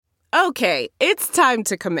Okay, it's time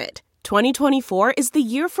to commit. 2024 is the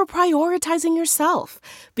year for prioritizing yourself.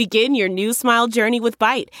 Begin your new smile journey with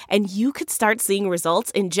Byte, and you could start seeing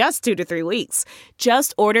results in just 2 to 3 weeks.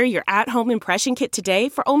 Just order your at-home impression kit today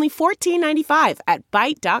for only $14.95 at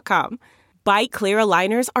Byte.com. Byte Clear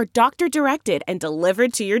aligners are doctor-directed and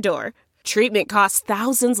delivered to your door. Treatment costs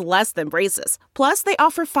thousands less than braces. Plus, they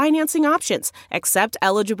offer financing options, accept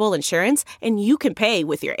eligible insurance, and you can pay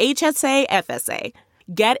with your HSA FSA.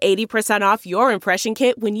 Get 80% off your impression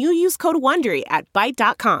kit when you use code WONDERY at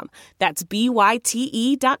Byte.com. That's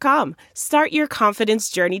BYTE.com. Start your confidence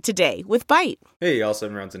journey today with Byte. Hey, All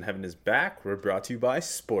 7 Rounds in Heaven is back. We're brought to you by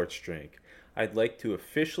Sports Drink. I'd like to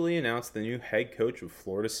officially announce the new head coach of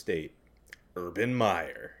Florida State, Urban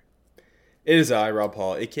Meyer. It is I, Rob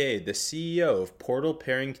Hall, aka the CEO of Portal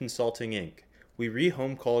Pairing Consulting, Inc. We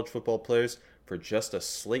rehome college football players for just a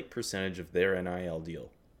slight percentage of their NIL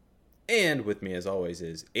deal. And with me, as always,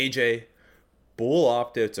 is AJ. Bowl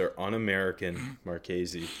opt-outs are un-American,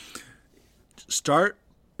 Marchese. Start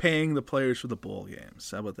paying the players for the bowl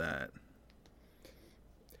games. How about that?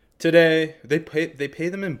 Today, they pay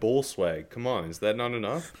them in bowl swag. Come on, is that not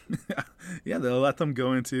enough? Yeah, they'll let them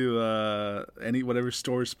go into whatever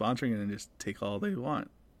store is sponsoring it and just take all they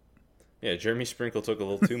want. Yeah, Jeremy Sprinkle took a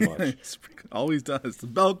little too much. Always does. The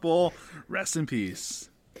Belk Bowl, rest in peace.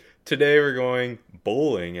 Today we're going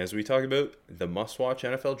bowling as we talk about the must-watch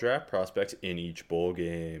NFL draft prospects in each bowl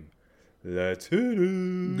game. Let's hit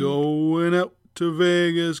it. Going out to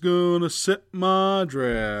Vegas, gonna set my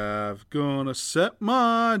draft. Gonna set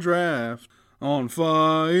my draft on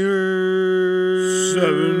fire.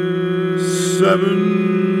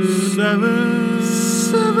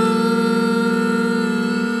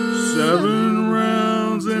 7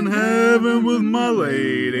 rounds in heaven with my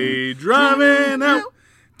lady, driving out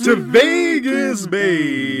to Vegas,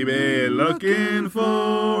 baby, looking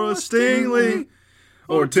for a Stingley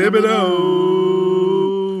or Thibodeau.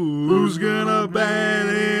 Who's gonna bat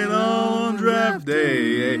it on draft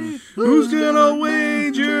day? Who's gonna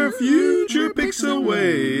wager future picks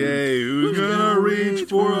away? Who's gonna reach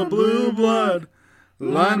for a blue blood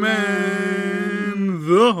lineman?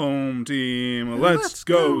 The home team. Let's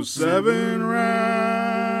go 7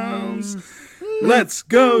 rounds. Let's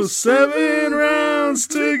go 7 rounds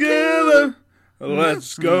together.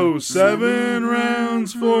 Let's go 7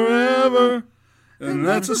 rounds forever. And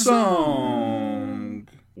that's a song.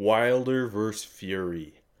 Wilder vs.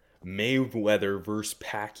 Fury. Mayweather vs.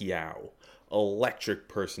 Pacquiao. Electric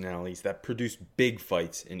personalities that produce big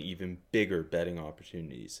fights and even bigger betting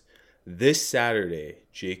opportunities. This Saturday,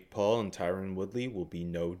 Jake Paul and Tyron Woodley will be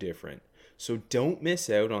no different. So don't miss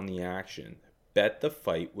out on the action. Bet the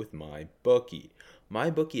fight with MyBookie.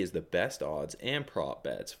 MyBookie is the best odds and prop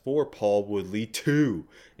bets for Paul Woodley too.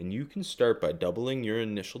 And you can start by doubling your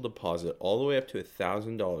initial deposit all the way up to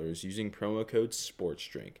 $1,000 using promo code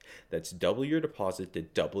SPORTSDRINK. That's double your deposit to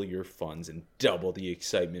double your funds and double the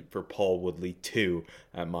excitement for Paul Woodley too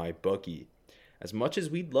at MyBookie. As much as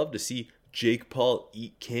we'd love to see Jake Paul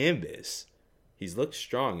eat canvas, he's looked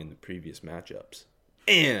strong in the previous matchups.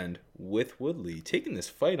 And with Woodley taking this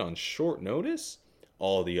fight on short notice,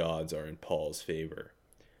 all the odds are in Paul's favor.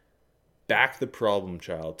 Back the problem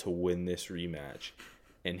child to win this rematch,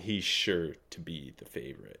 and he's sure to be the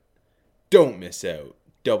favorite. Don't miss out.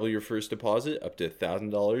 Double your first deposit up to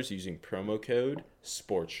 $1,000 using promo code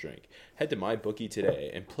SPORTSDRINK. Head to MyBookie today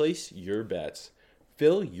and place your bets.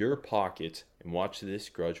 Fill your pockets and watch this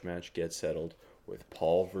grudge match get settled with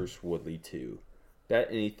Paul vs. Woodley 2. Bet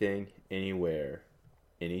anything, anywhere,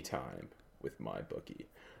 anytime with MyBookie.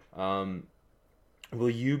 Will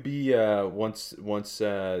you be once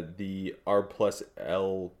the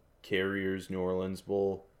R+L Carriers New Orleans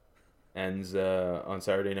Bowl ends on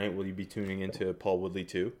Saturday night? Will you be tuning into Paul Woodley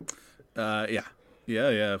too? Yeah,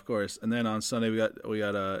 of course. And then on Sunday we got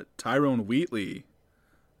Tyrone Wheatley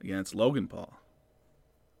against Logan Paul.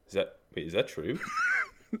 Is that true?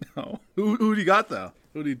 No. Who do you got though?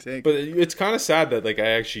 Who do you take? But it's kind of sad that I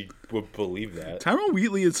actually would believe that. Tyrone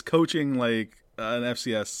Wheatley is coaching an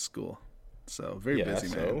FCS school. So very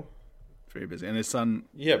busy, man. Very busy, and his son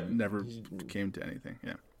never came to anything.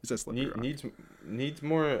 Yeah, he's just needs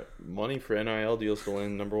more money for NIL deals to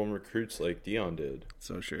land number 1 recruits like Dion did.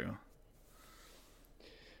 So true.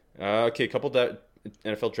 Okay, a couple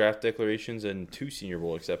NFL draft declarations and 2 Senior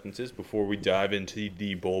Bowl acceptances before we dive into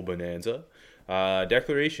the Bowl Bonanza.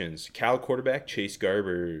 Declarations: Cal quarterback Chase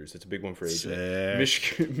Garbers. That's a big one for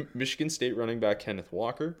AJ. Michigan State running back Kenneth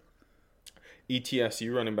Walker.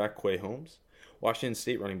 ETSU running back Quay Holmes, Washington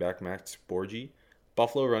State running back Max Borgi,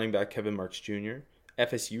 Buffalo running back Kevin Marks Jr.,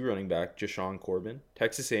 FSU running back Jashawn Corbin,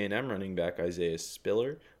 Texas A&M running back Isaiah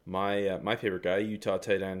Spiller, My favorite guy, Utah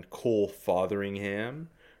tight end Cole Fotheringham.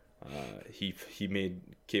 He made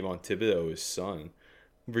Kayvon Thibodeau his son.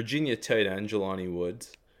 Virginia tight end Jelani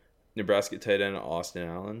Woods. Nebraska tight end Austin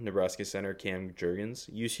Allen. Nebraska center Cam Jurgens.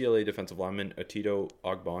 UCLA defensive lineman Atito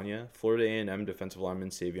Ogbanya. Florida A&M defensive lineman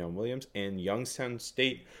Savion Williams. And Youngstown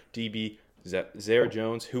State DB Zaire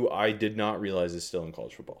Jones, who I did not realize is still in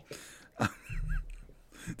college football.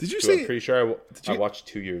 Did you see? I'm pretty sure I watched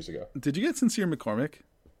 2 years ago. Did you get Sincere McCormick?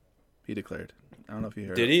 He declared. I don't know if you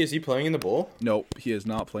heard. Did he? Is he playing in the bowl? Nope, he is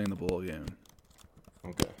not playing the bowl game.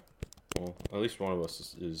 Okay. Well, at least one of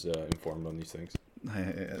us is informed on these things.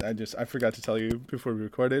 I forgot to tell you before we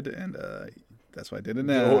recorded, and that's why I did it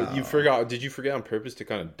now. Oh, you forgot? Did you forget on purpose to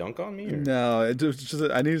kind of dunk on me? Or? No, it was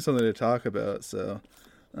just I needed something to talk about. So,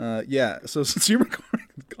 yeah. So Sincere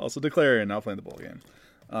McCormick also declaring not playing the bowl game.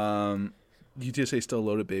 UTSA still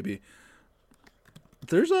loaded, baby.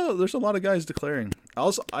 There's a lot of guys declaring.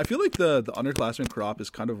 Also, I feel like the underclassmen crop is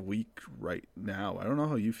kind of weak right now. I don't know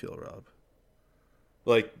how you feel, Rob.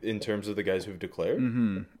 Like in terms of the guys who've declared.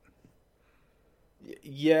 Mm-hmm.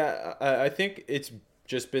 Yeah, I think it's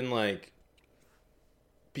just been like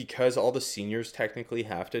because all the seniors technically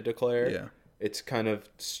have to declare. Yeah, it's kind of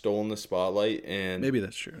stolen the spotlight, and maybe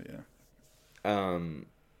that's true. Yeah.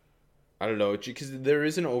 I don't know, because there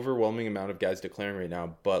is an overwhelming amount of guys declaring right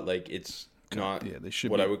now, but like it's not they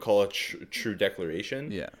should what be. I would call a true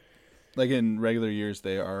declaration. Yeah, like in regular years,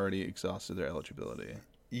 they already exhausted their eligibility.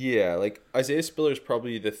 Yeah, like Isaiah Spiller is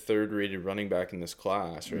probably the third-rated running back in this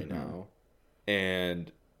class right now,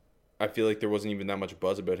 and I feel like there wasn't even that much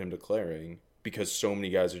buzz about him declaring because so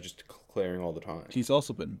many guys are just declaring all the time. He's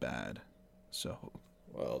also been bad, so.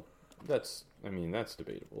 Well, that's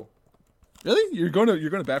debatable. Really? You're going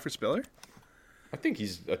to bat for Spiller? I think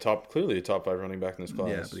he's clearly a top 5 running back in this class.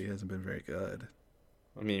 Yeah, but he hasn't been very good.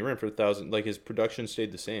 I mean, he ran for 1,000. Like his production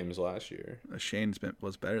stayed the same as last year. Shane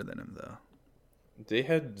was better than him though. They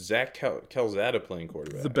had Zach Calzada playing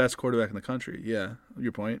quarterback. The best quarterback in the country. Yeah,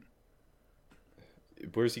 your point.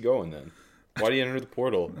 Where's he going then? Why did he enter the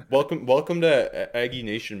portal? Welcome to Aggie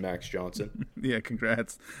Nation, Max Johnson. Yeah,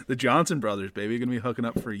 congrats. The Johnson brothers, baby, gonna be hooking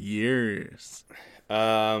up for years.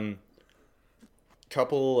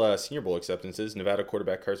 Couple Senior Bowl acceptances: Nevada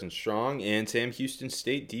quarterback Carson Strong and Sam Houston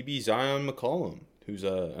State DB Zion McCollum, who's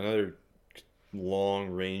another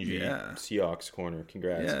long-rangey Seahawks corner.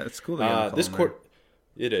 Congrats! Yeah, it's cool.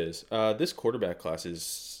 It is. This quarterback class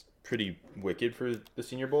is pretty wicked for the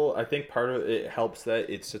Senior Bowl. I think part of it helps that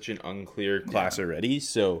it's such an unclear class already.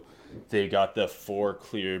 So they got the 4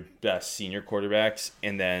 clear best senior quarterbacks,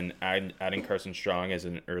 and then adding Carson Strong as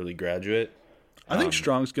an early graduate. I think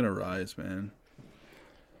Strong's gonna rise, man.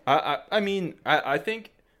 I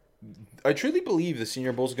think I truly believe the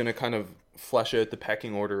Senior Bowl is going to kind of flesh out the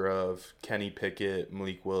pecking order of Kenny Pickett,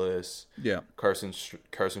 Malik Willis, Carson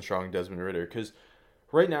Strong, Desmond Ridder. Because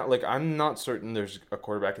right now, like, I'm not certain there's a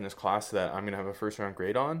quarterback in this class that I'm going to have a first-round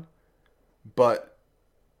grade on. But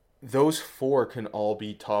those 4 can all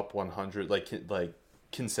be top 100, like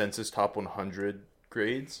consensus top 100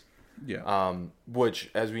 grades. Yeah.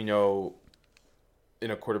 Which, as we know, in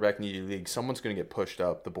a quarterback-needy league, someone's going to get pushed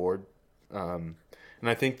up the board. And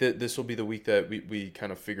I think that this will be the week that we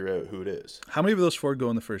kind of figure out who it is. How many of those 4 go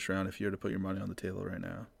in the first round if you were to put your money on the table right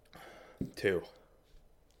now? 2.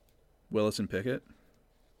 Willis and Pickett?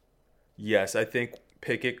 Yes, I think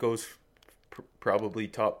Pickett goes probably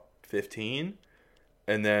top 15.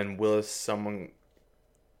 And then Willis, someone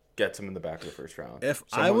gets him in the back of the first round.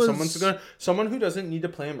 Someone who doesn't need to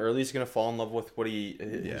play him early is going to fall in love with what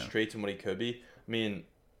his traits and what he could be. I mean,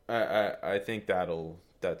 I think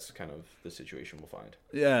that's kind of the situation we'll find.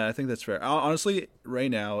 Yeah, I think that's fair. Honestly,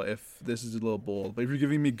 right now, if this is a little bold, but if you're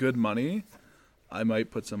giving me good money, I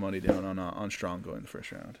might put some money down on Strong going the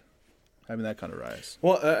first round. Having that kind of rise.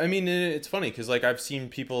 Well, I mean, it's funny because like I've seen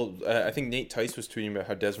people. I think Nate Tice was tweeting about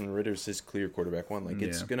how Desmond Ritter's his clear quarterback one. Like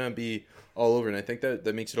it's gonna be all over, and I think that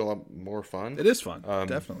makes it a lot more fun. It is fun,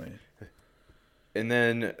 definitely. And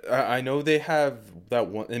then I know they have that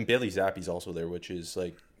one, and Bailey Zappi's also there, which is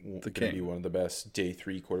like going to be one of the best day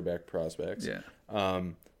 3 quarterback prospects. Yeah.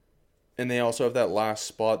 And they also have that last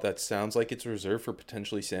spot that sounds like it's reserved for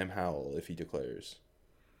potentially Sam Howell if he declares.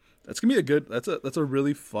 That's gonna be a good. That's a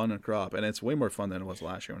really fun crop, and it's way more fun than it was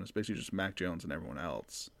last year when it's basically just Mac Jones and everyone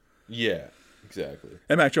else. Yeah, exactly.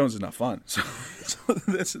 And Mac Jones is not fun, so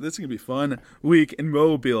this is gonna be fun week in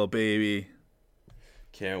Mobile, baby.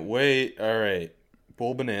 Can't wait. All right,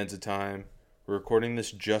 Bowl Bonanza time. We're recording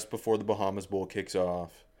this just before the Bahamas Bowl kicks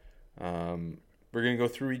off. We're gonna go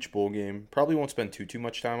through each bowl game. Probably won't spend too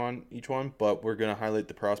much time on each one, but we're gonna highlight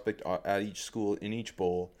the prospect at each school in each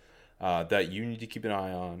bowl. that you need to keep an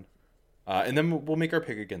eye on. And then we'll make our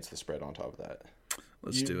pick against the spread on top of that.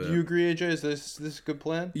 Let's do it. Do you agree, AJ? Is this a good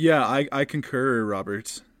plan? Yeah, I concur,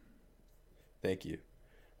 Robert. Thank you.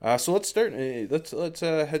 So let's start. Let's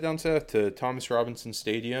head down south to Thomas Robinson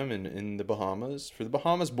Stadium in the Bahamas for the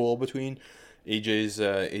Bahamas Bowl between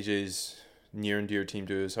AJ's near and dear team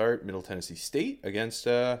to his heart, Middle Tennessee State, against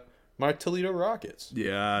my Toledo Rockets.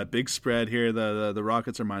 Yeah, big spread here. The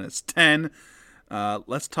Rockets are -10.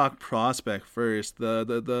 Let's talk prospect first.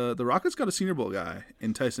 The Rockets got a Senior Bowl guy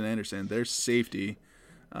in Tyson Anderson. Their safety.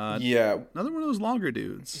 Another one of those longer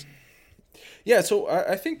dudes. Yeah, so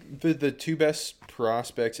I think the two best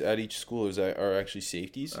prospects at each school are actually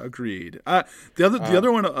safeties. Agreed. The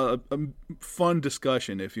other one, a fun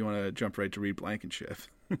discussion if you want to jump right to Reed Blankenship.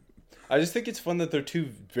 I just think it's fun that they're two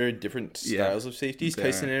very different styles of safeties.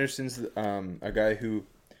 Tyson Anderson's a guy who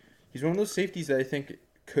he's one of those safeties that I think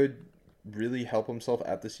could really help himself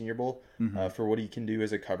at the Senior Bowl for what he can do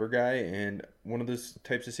as a cover guy, and one of those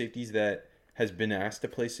types of safeties that has been asked to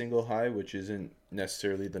play single high, which isn't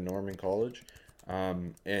necessarily the norm in college.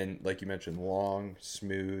 And like you mentioned, long,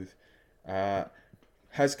 smooth,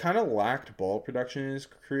 has kind of lacked ball production in his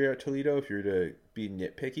career at Toledo, if you're to be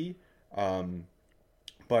nitpicky.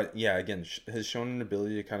 But yeah, again, has shown an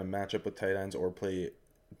ability to kind of match up with tight ends or play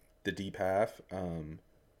the deep half.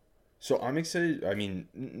 So I'm excited. I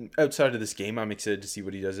mean, outside of this game, I'm excited to see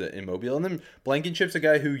what he does in Mobile. And then Blankenship's a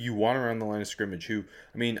guy who you want around the line of scrimmage. Who,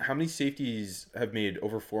 I mean, how many safeties have made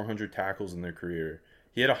over 400 tackles in their career?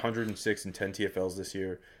 He had 106 and 10 TFLs this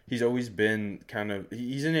year. He's always been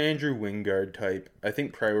he's an Andrew Wingard type. I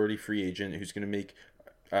think priority free agent who's going to make.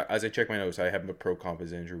 As I check my notes, I have a pro comp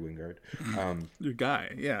as Andrew Wingard. Your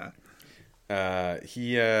guy, yeah.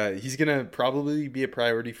 He's going to probably be a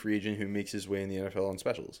priority free agent who makes his way in the NFL on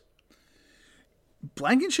specials.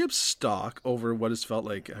 Blankenship's stock over what has felt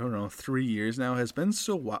like, I don't know, 3 years now has been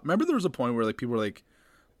so wild. Remember there was a point where like people were like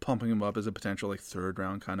pumping him up as a potential like third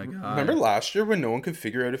round kind of guy. Remember last year when no one could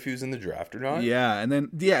figure out if he was in the draft or not? Yeah, and then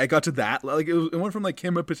it got to that. Like it went from like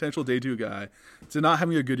him a potential day 2 guy to not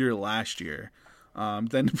having a good year last year.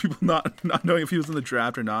 Then people not knowing if he was in the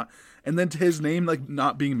draft or not, and then to his name like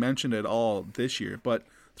not being mentioned at all this year. But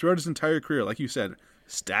throughout his entire career, like you said,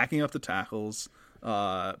 stacking up the tackles,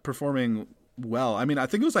 performing well. I mean, I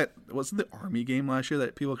think it was the Army game last year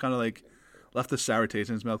that people kind of like left the sour taste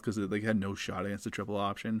in his mouth because they had no shot against the triple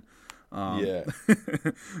option. Yeah.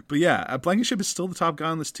 But yeah, Blankenship is still the top guy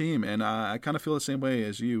on this team, and I kind of feel the same way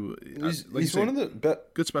as you. He's one of the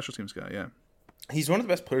good special teams guy. Yeah. He's one of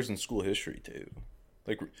the best players in school history too.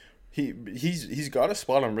 Like he's got a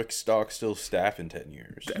spot on Rick Stockstill's staff in 10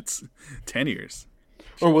 years. That's 10 years.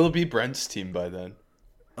 Or will it be Brent's team by then?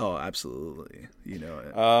 Oh, absolutely. You know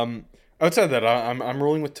it. Outside of that, I'm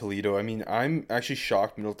rolling with Toledo. I mean, I'm actually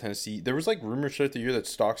shocked Middle Tennessee. There was like rumors throughout the year that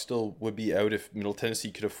Stockstill would be out if Middle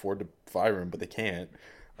Tennessee could afford to fire him, but they can't.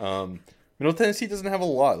 Middle Tennessee doesn't have a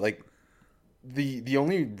lot. Like the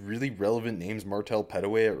only really relevant names Martell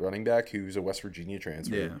Pettaway at running back, who's a West Virginia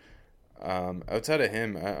transfer. Yeah. Outside of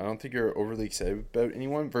him, I don't think you're overly excited about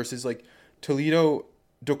anyone. Versus like Toledo,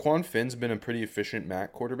 Daquan Finn's been a pretty efficient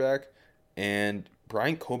MAC quarterback, and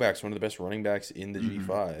Brian Kobach's one of the best running backs in the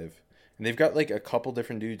G5. And they've got like a couple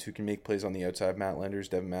different dudes who can make plays on the outside. Matt Lenders,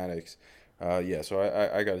 Devin Maddox.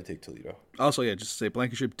 So I got to take Toledo. Also, yeah, just to say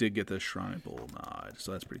Blankenship did get the Shrine Bowl nod,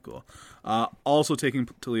 so that's pretty cool. Also taking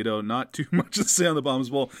Toledo, not too much to say on the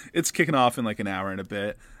Bahamas Bowl. It's kicking off in like an hour and a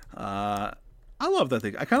bit. I love that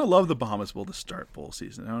thing. I kind of love the Bahamas Bowl to start bowl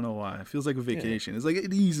season. I don't know why. It feels like a vacation. Yeah. It's like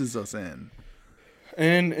it eases us in.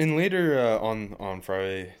 And later on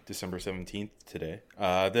Friday, December 17th, today,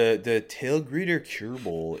 the Tail Greeter Cure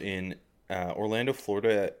Bowl in Orlando,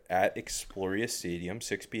 Florida at Exploria Stadium,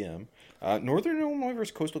 6 p.m. Northern Illinois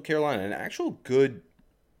versus Coastal Carolina, an actual good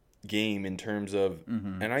game in terms of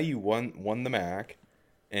NIU won the MAC,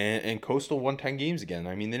 and Coastal won 10 games again.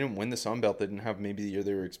 I mean, they didn't win the Sun Belt. They didn't have maybe the year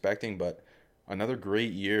they were expecting, but another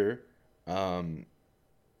great year.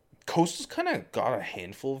 Coastal's kind of got a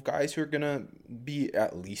handful of guys who are going to be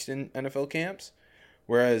at least in NFL camps,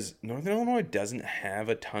 whereas Northern Illinois doesn't have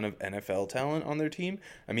a ton of NFL talent on their team.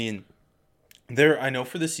 I mean, I know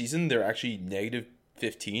for the season, they're actually negative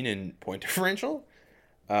 15 in point differential.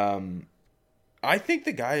 I think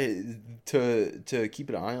the guy to keep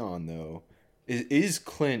an eye on, though, is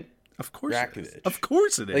Clint Rakovich. Of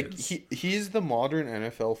course it is. Like, he's the modern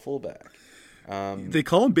NFL fullback. They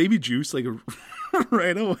call him Baby Juice, like,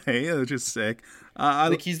 right away. That's just sick.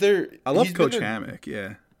 He's their. I love Coach Hammock.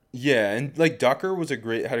 Yeah. Yeah, and like Ducker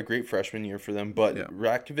had a great freshman year for them, but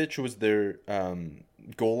Rakovich was their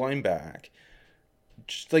goal line back.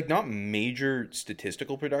 just like not major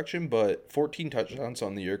statistical production, but 14 touchdowns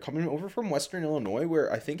on the year, coming over from Western Illinois,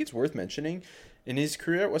 where I think it's worth mentioning in his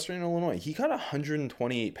career at Western Illinois, he got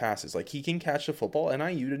 128 passes. Like, he can catch the football.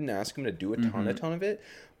 NIU didn't ask him to do a ton of it.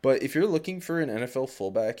 But if you're looking for an NFL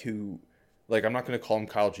fullback who, like, I'm not going to call him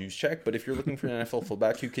Kyle Juszczyk, but if you're looking for an NFL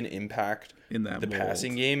fullback who can impact In that the mold.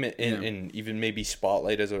 passing game and even maybe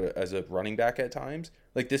spotlight as a running back at times,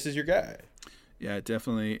 like, this is your guy. Yeah,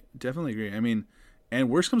 definitely agree. I mean, and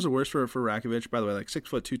worst comes to worst for Rakovic, by the way, like 6'2",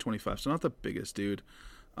 225, so not the biggest dude.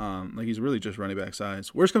 Like, he's really just running back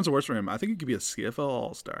size. Worst comes to worst for him, I think he could be a CFL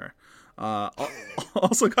All-Star.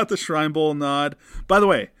 Also got the Shrine Bowl nod. By the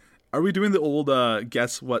way, are we doing the old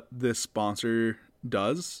guess what this sponsor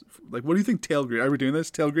does? Like, what do you think Tail Greeter? Are we doing this?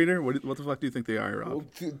 Tail Greeter? What the fuck do you think they are, Rob?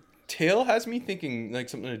 Well, Tail has me thinking like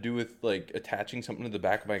something to do with like attaching something to the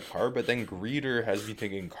back of my car, but then Greeter has me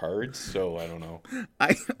thinking cards, so I don't know.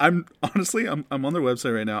 I'm honestly I'm on their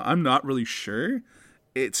website right now. I'm not really sure.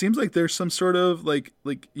 It seems like there's some sort of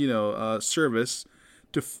service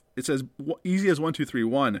to. It says easy as 1, 2, 3.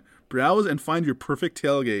 1, browse and find your perfect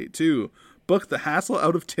tailgate. 2, book the hassle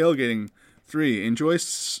out of tailgating. 3, enjoy.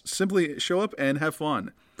 Simply show up and have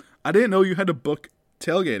fun. I didn't know you had to book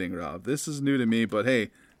tailgating, Rob. This is new to me, but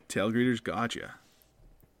hey, Tail Greeters gotcha.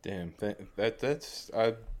 Damn, that's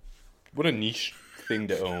what a niche thing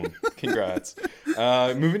to own. Congrats.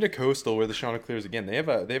 Moving to Coastal, where the Chanticleers again, they have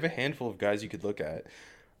a handful of guys you could look at.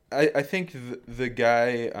 I think the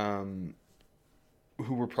guy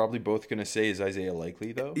who we're probably both gonna say is Isaiah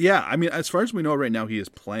Likely, though. Yeah, I mean, as far as we know right now, he is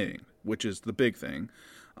playing, which is the big thing.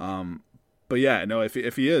 But yeah, no, if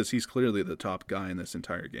he is, he's clearly the top guy in this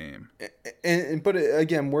entire game. But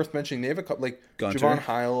again, worth mentioning, they have a couple like Gunter. Javon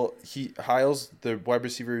Hiles, the wide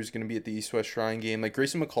receiver who's going to be at the East West Shrine game. Like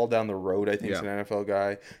Grayson McCall down the road, I think is an NFL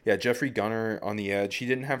guy. Yeah, Jeffrey Gunter on the edge. He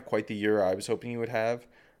didn't have quite the year I was hoping he would have.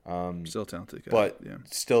 Still talented guy, but yeah.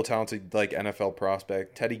 Still talented, like NFL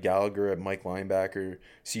prospect. Teddy Gallagher at Mike linebacker.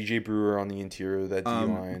 CJ Brewer on the interior of that D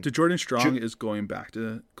line. Jordan Strong is going back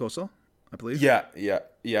to Coastal, I believe. Yeah.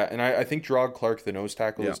 And I think Gerard Clark, the nose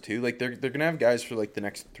tackle, is too. Like they're gonna have guys for like the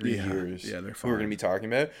next 3 years. Yeah, they're who we're gonna be talking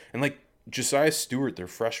about. And like Josiah Stewart, their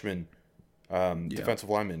freshman defensive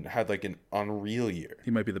lineman, had like an unreal year. He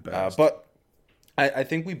might be the best. But I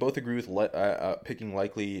think we both agree with picking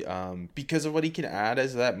Likely because of what he can add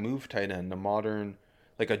as that move tight end, a modern,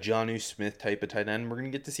 like a Jonnu Smith type of tight end. We're gonna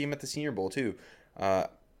get to see him at the Senior Bowl too.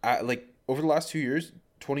 Like over the last 2 years.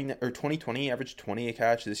 2020 averaged 20 a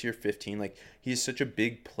catch, this year 15. Like, he's such a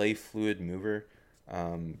big play fluid mover,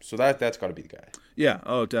 so that's got to be the guy. Yeah,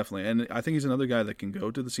 oh definitely. And I think he's another guy that can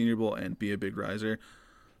go to the Senior Bowl and be a big riser.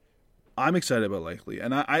 I'm excited about Likely,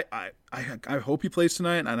 and I hope he plays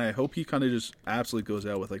tonight, and I hope he kind of just absolutely goes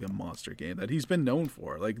out with like a monster game that he's been known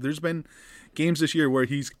for. Like, there's been games this year where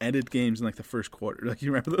he's ended games in like the first quarter. Like,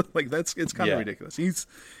 you remember like it's kind of ridiculous. He's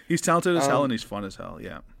talented as hell and he's fun as hell.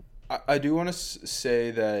 Yeah. I do want to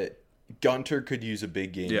say that Gunter could use a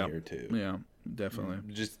big game here too. Yeah, definitely.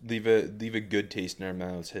 Just leave a good taste in our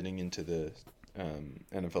mouths heading into the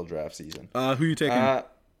NFL draft season. Who are you taking?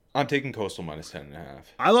 I'm taking Coastal minus 10.5.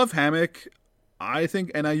 I love Hammock. I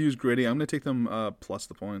think NIU's gritty. I'm going to take them plus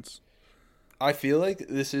the points. I feel like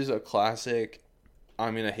this is a classic.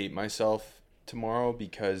 I'm going to hate myself tomorrow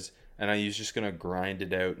because NIU's just going to grind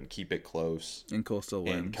it out and keep it close. And Coastal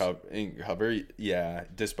wins. And cover, yeah,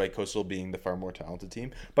 despite Coastal being the far more talented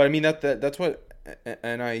team. But, I mean, that's what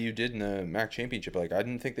NIU did in the MAC championship. Like, I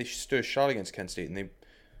didn't think they stood a shot against Kent State, and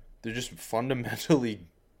they're just fundamentally...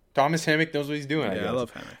 Thomas Hammock knows what he's doing. Yeah, I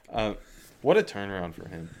love Hammock. What a turnaround for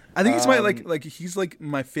him. I think he's my he's like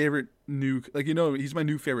my favorite new, like, you know, he's my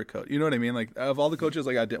new favorite coach. You know what I mean? Like, of all the coaches,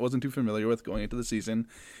 like, I wasn't too familiar with going into the season,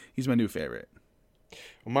 he's my new favorite.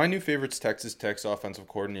 Well, my new favorite's Texas Tech's offensive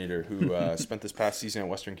coordinator, who spent this past season at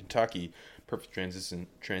Western Kentucky. Perfect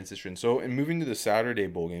transition. So, in moving to the Saturday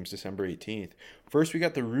bowl games, December 18th, first we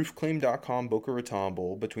got the roofclaim.com Boca Raton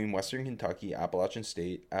Bowl between Western Kentucky, Appalachian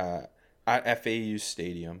State, at FAU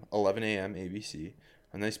Stadium, 11 a.m. ABC,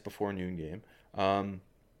 a nice before noon game.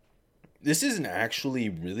 This is an actually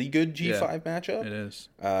really good G5 matchup. It is.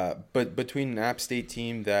 But between an App State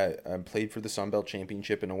team that played for the Sun Belt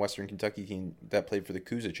Championship and a Western Kentucky team that played for the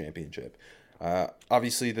Cousa Championship.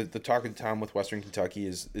 Obviously, the talk of the town with Western Kentucky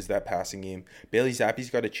is that passing game. Bailey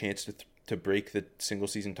Zappi's got a chance to break the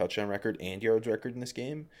single-season touchdown record and yards record in this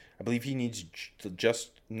game. I believe he needs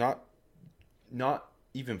just not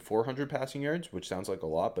even 400 passing yards, which sounds like a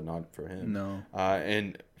lot, but not for him. No.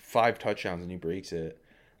 And 5 touchdowns, and he breaks it.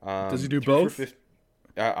 Does he do both?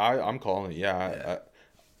 I'm calling it, yeah.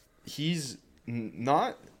 He's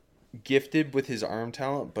not gifted with his arm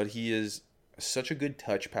talent, but he is such a good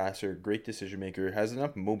touch passer, great decision maker, has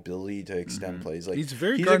enough mobility to extend plays. Like He's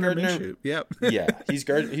very Gardner Minshew. Yep. Yeah, he's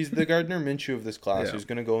the Gardner Minshew of this class, Yeah. who's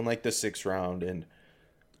going to go in like the 6th round, and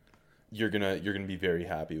you're gonna be very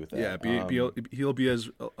happy with that. Yeah, he'll be as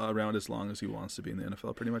around as long as he wants to be in the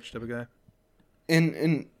NFL, pretty much type of guy.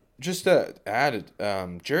 And just to add,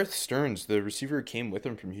 Jareth Stearns, the receiver who came with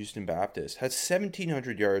him from Houston Baptist, has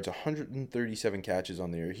 1,700 yards, 137 catches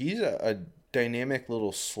on the year. He's a dynamic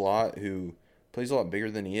little slot who plays a lot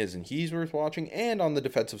bigger than he is, and he's worth watching. And on the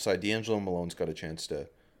defensive side, D'Angelo Malone's got a chance to,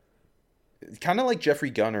 kind of like Jeffrey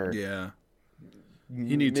Gunner,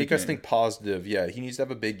 he needs make us think positive. Yeah, he needs to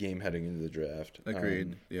have a big game heading into the draft.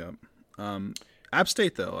 Agreed. App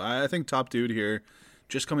State though, I think top dude here,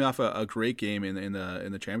 just coming off a great game in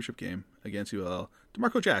the championship game against UL.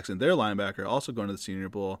 DeMarco Jackson, their linebacker, also going to the Senior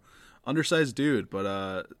Bowl. Undersized dude,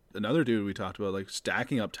 but another dude we talked about, like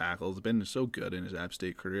stacking up tackles, been so good in his App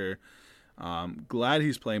State career. Glad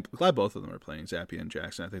he's playing. Glad both of them are playing, Zappe and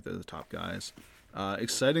Jackson. I think they're the top guys.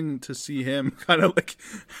 Exciting to see him kind of like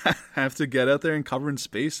have to get out there and cover in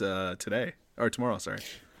space today or tomorrow. Sorry.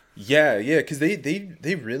 Yeah, because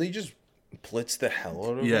they really just blitz the hell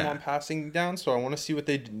out of him on passing down. So I want to see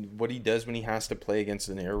what he does when he has to play against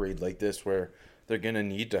an air raid like this, where they're gonna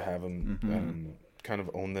need to have him kind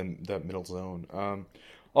of own that middle zone.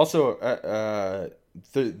 Also,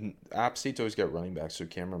 the App State's always got running backs. So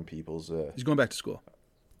Cameron Peoples, he's going back to school.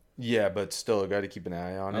 Yeah, but still, a guy to keep an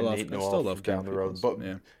eye on. Nate Noel down the road. But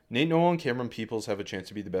Nate Noel and Cameron Peoples have a chance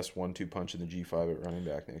to be the best 1-2 punch in the G5 at running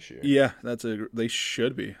back next year. Yeah, they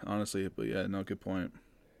should be, honestly. But yeah, no, good point.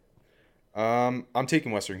 I'm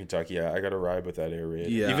taking Western Kentucky. I got to ride with that air raid.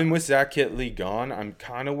 Yeah. Even with Zach Kitley gone, I'm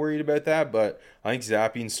kind of worried about that. But I think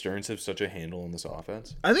Zappe and Stearns have such a handle on this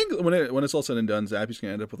offense. I think when it's all said and done, Zappe's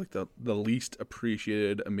gonna end up with like the least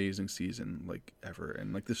appreciated amazing season like ever,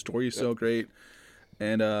 and like the story is so great.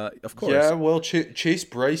 And of course, yeah. Well, Chase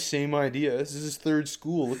Bryce, same idea. This is his 3rd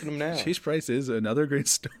school. Look at him now. Chase Bryce is another great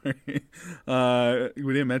story. We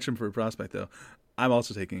didn't mention for a prospect though. I'm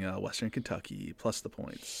also taking Western Kentucky plus the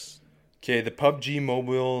points. Okay, the PUBG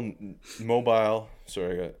Mobile.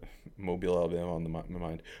 Sorry, I got Mobile, Alabama on my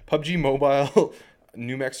mind. PUBG Mobile,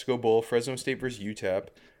 New Mexico Bowl, Fresno State versus UTEP,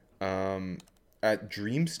 at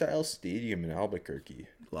Dream Style Stadium in Albuquerque.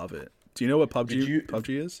 Love it. Do you know what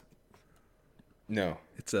PUBG is? No.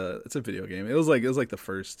 It's a video game. It was like the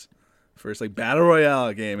first like battle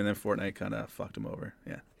royale game, and then Fortnite kind of fucked them over.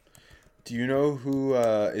 Yeah. Do you know who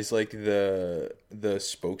is like the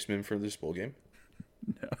spokesman for this bowl game?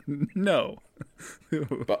 No.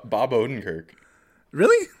 Bob Odenkirk.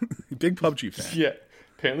 Really? Big PUBG fan. Yeah.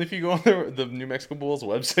 Apparently, if you go on the New Mexico Bowl's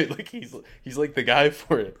website, like he's like the guy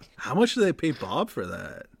for it. How much do they pay Bob for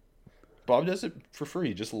that? Bob does it for free.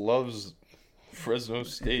 He just loves Fresno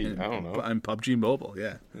State. I don't know. I'm PUBG Mobile.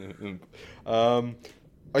 Yeah.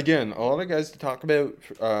 Again, a lot of guys to talk about.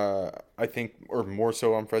 I think, or more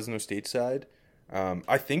so on Fresno State's side.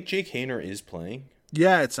 I think Jake Haener is playing.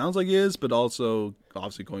 Yeah, it sounds like he is, but also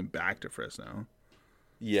obviously going back to Fresno.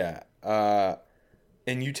 Yeah.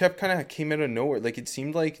 And UTEP kind of came out of nowhere. Like, it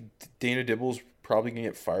seemed like Dana Dibble's probably going to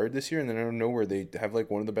get fired this year, and then out of nowhere, they have, like,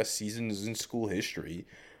 one of the best seasons in school history.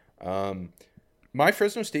 My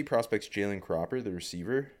Fresno State prospect's Jalen Cropper, the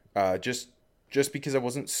receiver, just because I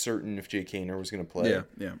wasn't certain if Jake Haener was going to play.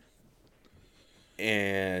 Yeah.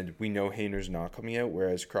 And we know Haener's not coming out,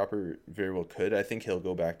 whereas Cropper very well could. I think he'll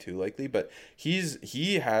go back too, likely. But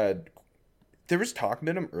there was talk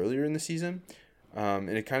about him earlier in the season, and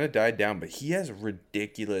it kind of died down. But he has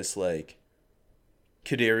ridiculous, like,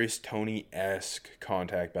 Kadarius Toney-esque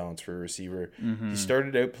contact balance for a receiver. Mm-hmm. He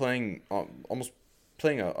started out playing almost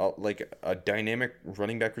playing a dynamic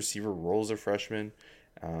running back receiver role as a freshman.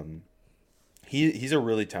 He's a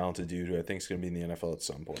really talented dude who I think is going to be in the NFL at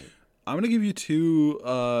some point. I'm going to give you two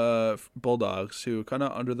Bulldogs who kind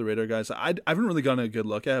of under the radar guys I haven't really gotten a good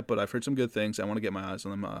look at, but I've heard some good things. I want to get my eyes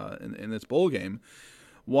on them in this bowl game.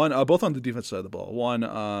 One, both on the defense side of the ball.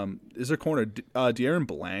 One is their corner, De'Aaron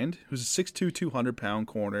Bland, who's a 6'2", 200-pound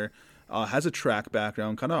corner, has a track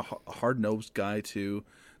background, kind of a hard-nosed guy too.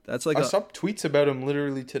 That's like I saw tweets about him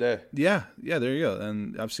literally today. Yeah, there you go.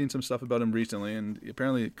 And I've seen some stuff about him recently, and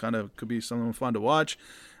apparently it kind of could be something fun to watch.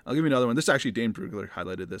 I'll give you another one. This is actually Dane Brugler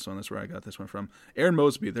highlighted this one. That's where I got this one from. Aaron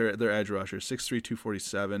Mosby, their edge rusher, 6'3",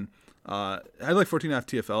 247. Had like 14.5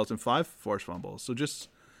 TFLs and 5 forced fumbles. So just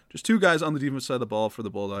two guys on the defense side of the ball for the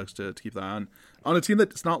Bulldogs to keep an eye on a team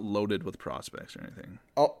that's not loaded with prospects or anything.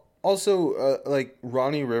 Also, like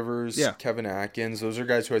Ronnie Rivers, Kevin Atkins, those are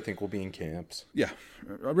guys who I think will be in camps. Yeah.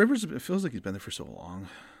 Rivers, it feels like he's been there for so long.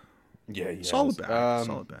 Yeah, he Solid has. back.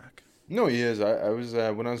 Solid back. No, he is. I was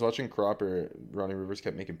when I was watching Cropper, Ronnie Rivers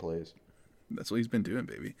kept making plays. That's what he's been doing,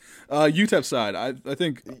 baby. UTEP side, I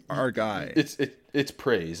think our guy. It's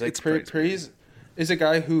praise. Like It's praise is a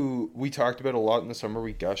guy who we talked about a lot in the summer.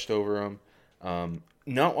 We gushed over him.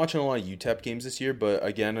 Not watching a lot of UTEP games this year, but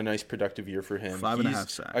again, a nice productive year for him. 5.5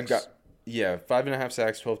 sacks. 5.5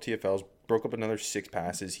 sacks, 12 TFLs, broke up another 6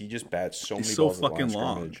 passes. He just bats so many He's so balls at the line fucking of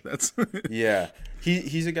long. scrimmage. That's Yeah,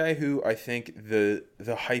 he's a guy who I think the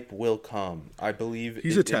hype will come. I believe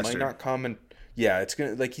He's a it tester. might not come, and yeah, it's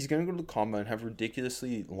gonna he's gonna go to the combine, have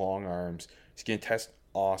ridiculously long arms. He's gonna test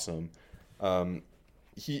awesome.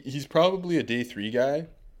 He's probably a day 3 guy,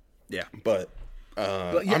 yeah. but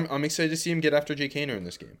yeah. I'm excited to see him get after Jay Kaner in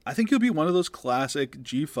this game. I think he'll be one of those classic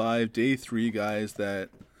G5 day 3 guys that.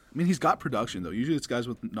 I mean, he's got production though. Usually it's guys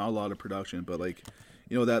with not a lot of production, but like,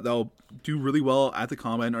 you know, that they'll do really well at the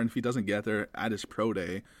combine, or if he doesn't get there, at his pro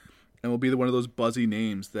day, and will be one of those buzzy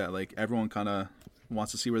names that like everyone kind of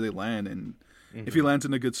wants to see where they land, and if he lands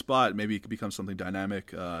in a good spot, maybe it could become something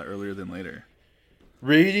dynamic earlier than later.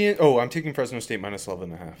 Radiant. Oh, I'm taking Fresno State minus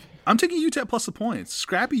 11.5. I'm taking UTEP plus the points.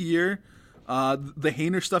 Scrappy year. The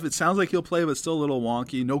Hainer stuff, it sounds like he'll play, but still a little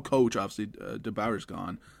wonky. No coach, obviously. DeBauer's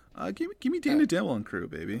gone. Give me Dana Dimmel and crew,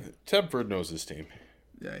 baby. Tedford knows his team.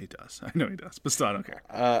 Yeah, he does. I know he does, but still, I don't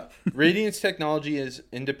care. Radiance Technology is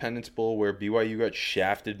Independence Bowl, where BYU got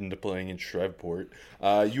shafted into playing in Shreveport.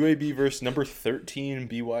 UAB versus number 13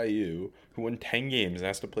 BYU, who won 10 games and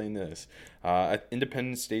has to play in this. At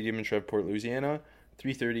Independence Stadium in Shreveport, Louisiana,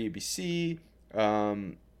 3:30 ABC.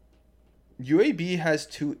 UAB has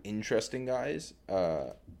 2 interesting guys,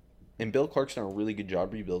 and Bill Clark's done a really good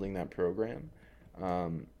job rebuilding that program.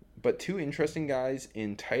 But 2 interesting guys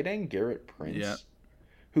in tight end Garrett Prince,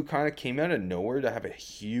 who kind of came out of nowhere to have a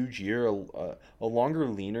huge year, a longer,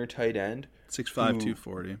 leaner tight end. 6'5",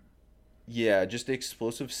 240. Yeah, just the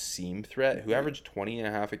explosive seam threat, who averaged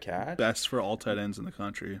 20.5 a catch. Best for all tight ends in the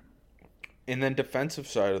country. And then defensive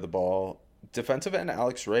side of the ball, defensive end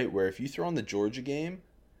Alex Wright, where if you throw on the Georgia game,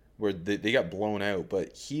 where they got blown out,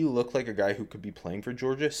 but he looked like a guy who could be playing for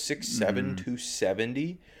Georgia, 6'7",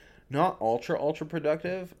 270. Not ultra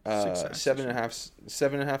productive. 7.5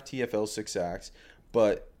 TFL, 6 sacks,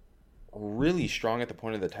 but really strong at the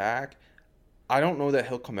point of the attack. I don't know that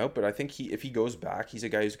he'll come out, but I think if he goes back, he's a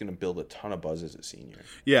guy who's going to build a ton of buzz as a senior.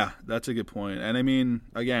 Yeah, that's a good point. And I mean,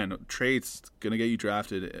 again, traits going to get you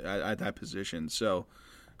drafted at that position. So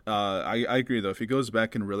I agree though. If he goes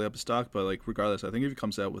back and really up his stock, but like regardless, I think if he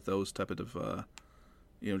comes out with those type of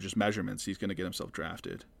just measurements, he's going to get himself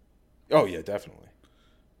drafted. Oh yeah, definitely.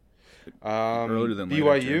 Earlier than BYU.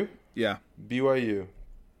 Later, too. Yeah. BYU.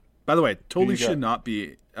 By the way, totally should not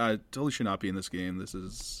be in this game.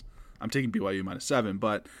 I'm taking BYU minus 7,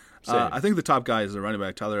 but I think the top guy is the running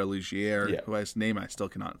back Tyler Algier, who his name I still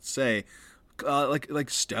cannot say. Like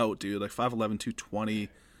stout dude, like 5'11", 220.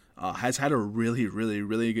 Has had a really, really,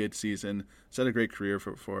 really good season. He's had a great career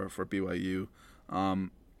for BYU.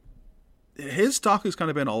 His stock has kind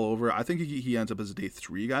of been all over. I think he ends up as a day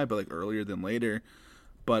 3 guy, but like earlier than later.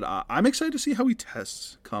 But I'm excited to see how he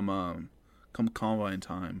tests come combine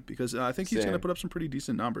time, because I think he's going to put up some pretty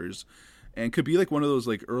decent numbers, and could be like one of those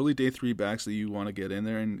like early day 3 backs that you want to get in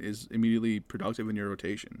there and is immediately productive in your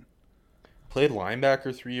rotation. Played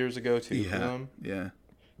linebacker 3 years ago too for them. Yeah.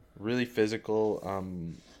 Really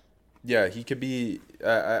physical. Yeah, he could be.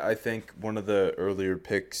 I think one of the earlier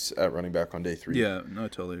picks at running back on day 3. Yeah, no, I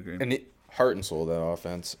totally agree. And heart and soul of that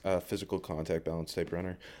offense, physical contact balance type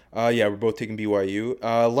runner. Yeah, we're both taking BYU.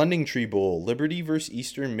 Lending Tree Bowl, Liberty versus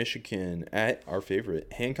Eastern Michigan at our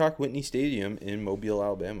favorite Hancock Whitney Stadium in Mobile,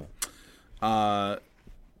 Alabama.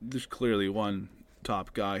 There's clearly one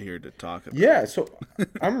top guy here to talk about. Yeah, so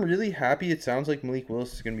I'm really happy. It sounds like Malik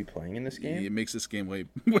Willis is going to be playing in this game. It makes this game way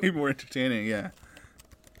more entertaining. Yeah.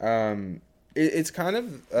 It's kind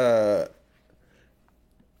of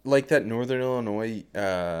like that Northern Illinois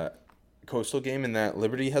Coastal game, in that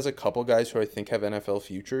Liberty has a couple guys who I think have NFL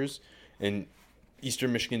futures, and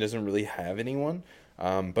Eastern Michigan doesn't really have anyone.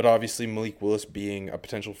 But obviously Malik Willis being a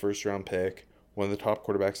potential first-round pick, one of the top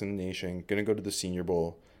quarterbacks in the nation, going to go to the Senior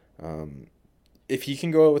Bowl. If he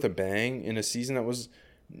can go out with a bang in a season that was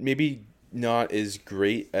maybe not as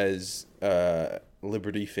great as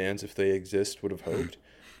Liberty fans, if they exist, would have hoped,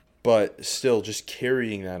 but still just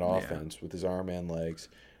carrying that offense with his arm and legs.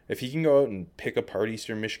 If he can go out and pick apart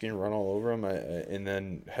Eastern Michigan, run all over him, and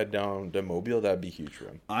then head down to Mobile, that'd be huge for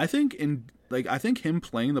him. I think him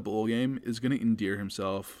playing the bowl game is going to endear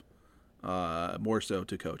himself more so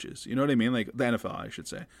to coaches. You know what I mean? Like the NFL, I should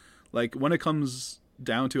say. Like when it comes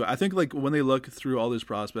down to it, I think like when they look through all these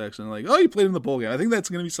prospects and like, oh, you played in the bowl game, I think that's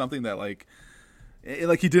going to be something that like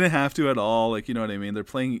Like, he didn't have to at all. Like, you know what I mean? They're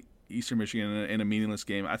playing Eastern Michigan in a meaningless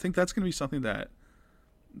game. I think that's going to be something that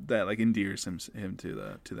like endears him to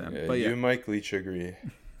them. Yeah, but you and Mike Leach agree.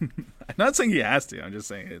 I'm not saying he has to. I'm just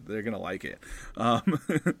saying they're going to like it.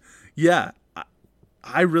 Yeah,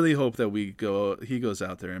 I really hope that he goes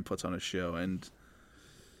out there and puts on a show, and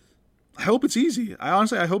I hope it's easy. I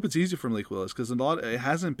hope it's easy for Malik Willis, because it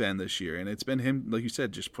hasn't been this year, and it's been him, like you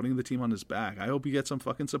said, just putting the team on his back. I hope he gets some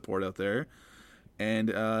fucking support out there, and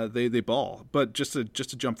they ball. But just to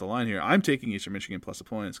jump the line here, I'm taking Eastern Michigan plus the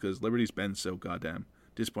points because Liberty's been so goddamn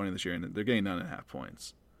disappointing this year, and they're getting 9.5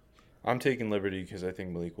 points. I'm taking Liberty because I think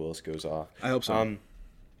Malik Willis goes off. I hope so.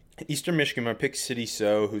 Eastern Michigan, I pick City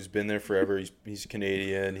So, who's been there forever. He's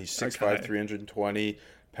Canadian. He's 6'5",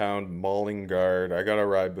 320-pound mauling guard. I got to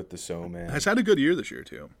ride with the So, man. Has had a good year this year,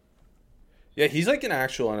 too. Yeah, he's like an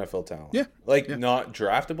actual NFL talent. Yeah. Not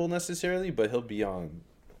draftable necessarily, but he'll be on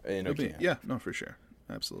in a camp. Yeah, no, for sure.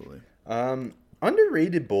 Absolutely.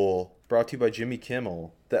 Underrated bowl brought to you by Jimmy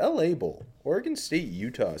Kimmel. The LA Bowl. Oregon State,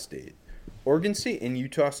 Utah State. Oregon State and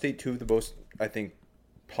Utah State, two of the most, I think,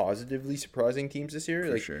 positively surprising teams this year.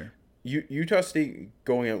 For sure. Utah State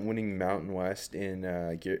going out and winning Mountain West in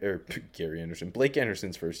Blake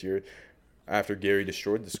Anderson's first year after Gary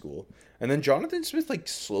destroyed the school. And then Jonathan Smith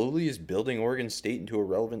slowly is building Oregon State into a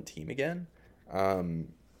relevant team again.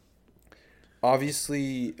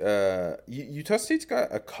 Obviously, Utah State's got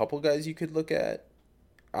a couple guys you could look at.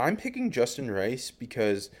 I'm picking Justin Rice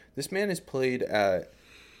because this man has played at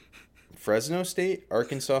Fresno State,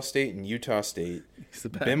 Arkansas State, and Utah State. He's the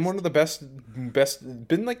best. Been one of the best,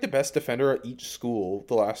 been the best defender at each school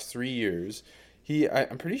the last 3 years.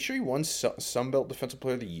 I'm pretty sure he won Sunbelt Defensive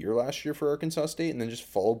Player of the Year last year for Arkansas State, and then just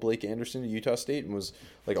followed Blake Anderson to Utah State and was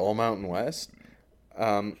all Mountain West.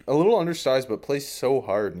 A little undersized, but plays so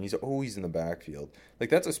hard, and he's always in the backfield.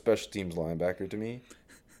 That's a special teams linebacker to me.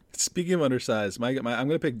 Speaking of undersized, I'm going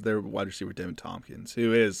to pick their wide receiver, Devin Tompkins,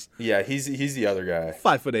 who is... Yeah, he's the other guy.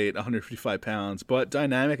 5'8", 155 pounds, but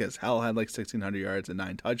dynamic as hell. Had 1,600 yards and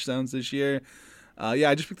 9 touchdowns this year.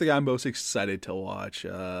 I just picked the guy I'm most excited to watch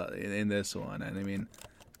in this one. And I mean,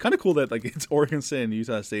 kind of cool that it's Oregon State and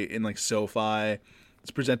Utah State in SoFi.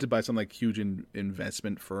 It's presented by some huge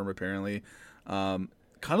investment firm apparently. Kind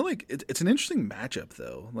of it's an interesting matchup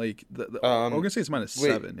though. The Oregon State's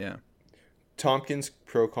 -7. Yeah. Tompkins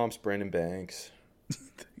pro comps Brandon Banks.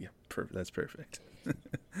 Yeah, that's perfect.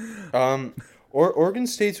 Oregon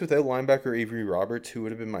State's without linebacker Avery Roberts, who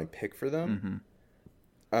would have been my pick for them.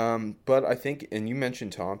 Mm-hmm. But I think, and you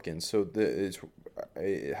mentioned Tompkins, so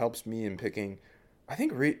it helps me in picking. I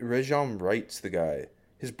think Rajon Wright's the guy.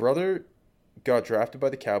 His brother got drafted by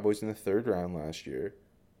the Cowboys in the 3rd round last year.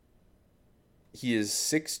 He is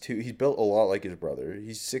 6'2". He's built a lot like his brother.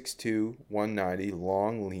 He's 6'2", 190,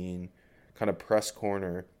 long, lean, kind of press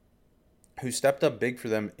corner, who stepped up big for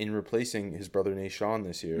them in replacing his brother Nashawn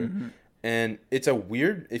this year. Mm-hmm. And it's a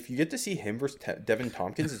weird, if you get to see him versus Devin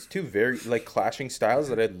Tompkins, it's two very clashing styles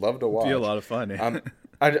that I'd love to watch. It'd be a lot of fun. Yeah.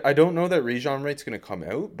 I don't know that Rajon Wright's going to come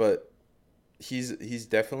out, but he's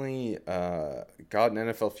definitely got an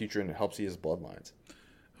NFL future, and it helps he has bloodlines.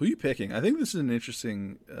 Who are you picking? I think this is an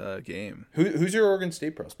interesting game. Who's your Oregon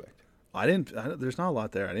State prospect? There's not a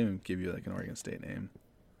lot there. I didn't even give you an Oregon State name.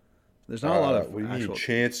 There's not a lot of actual...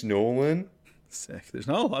 Chance Nolan? Sick. There's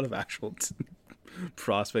not a lot of actual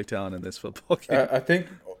prospect talent in this football game. I think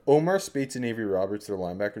Omar Spates and Avery Roberts, their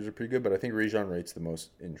linebackers, are pretty good, but I think Rajon Wright's the most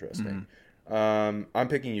interesting. Mm-hmm. I'm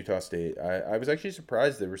picking Utah State. I was actually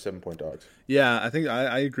surprised they were 7-point dogs. Yeah, I think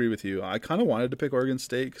I agree with you. I kind of wanted to pick Oregon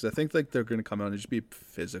State because I think they're going to come out and just be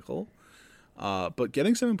physical. But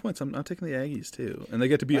getting 7 points, I'm taking the Aggies too, and they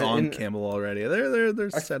get to be on Campbell already. They're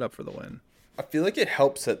set up for the win. I feel like it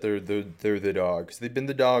helps that they're the dogs. They've been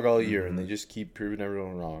the dog all year, and they just keep proving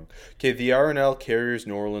everyone wrong. Okay, the RNL Carriers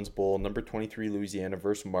New Orleans Bowl, number 23 Louisiana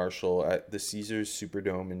versus Marshall at the Caesars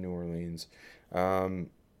Superdome in New Orleans.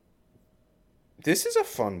 This is a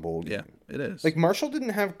fun bowl game. Yeah, it is. Marshall didn't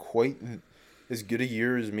have quite as good a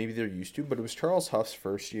year as maybe they're used to, but it was Charles Huff's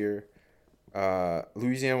first year.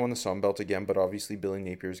 Louisiana won the Sun Belt again, but obviously Billy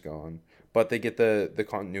Napier's gone. But they get the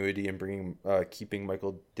continuity and keeping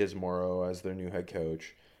Michael Desmoro as their new head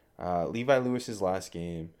coach. Levi Lewis's last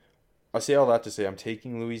game. I say all that to say I'm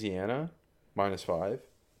taking Louisiana -5.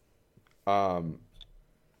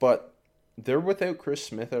 But they're without Chris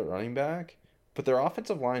Smith at running back. But their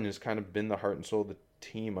offensive line has kind of been the heart and soul of the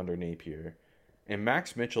team under Napier. And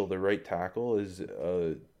Max Mitchell, the right tackle, is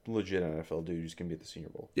a legit NFL dude who's going to be at the Senior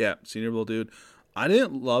Bowl. Yeah, Senior Bowl dude. I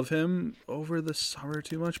didn't love him over the summer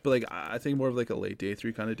too much, but I think more of a late day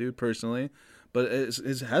 3 kind of dude personally. But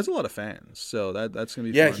it has a lot of fans, so that's gonna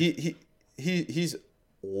be fun. Yeah, he's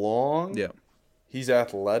long. Yeah. He's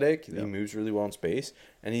athletic. Yeah. He moves really well in space,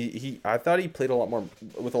 and I thought he played a lot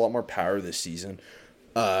more power this season,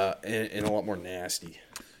 and a lot more nasty.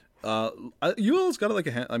 UL's got like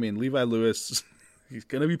Levi Lewis. He's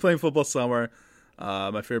gonna be playing football somewhere.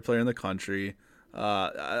 My favorite player in the country.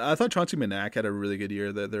 I thought Chauncey Manac had a really good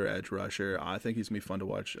year. Their edge rusher. I think he's gonna be fun to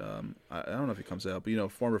watch. I don't know if he comes out,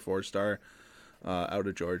 but former 4-star out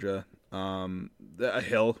of Georgia.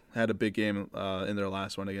 Hill had a big game in their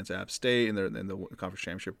last one against App State in the conference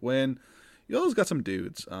championship win. UL's got some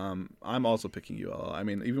dudes. I'm also picking UL. I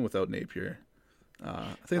mean, even without Napier,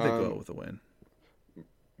 I think they go with a win.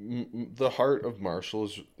 The heart of Marshall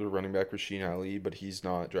is the running back Rasheen Ali, but he's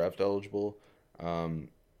not draft eligible.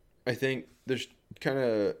 I think there's kind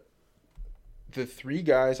of the three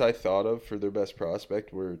guys I thought of for their best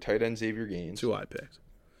prospect were tight end Xavier Gaines, who I picked,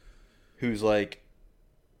 who's like,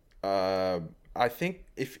 I think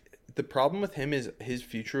if the problem with him is his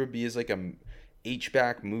future would be as like a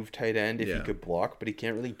H-back move tight end if he could block, but he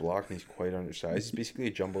can't really block and he's quite undersized. He's basically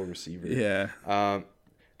a jumbo receiver. Yeah.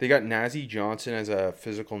 They got Nazeeh Johnson as a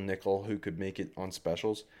physical nickel who could make it on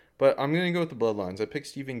specials. But I'm going to go with the bloodlines. I picked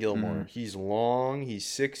Stephen Gilmore. He's long. He's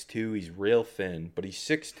 6'2". He's real thin, but he's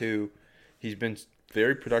 6'2". He's been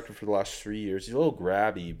very productive for the last 3 years. He's a little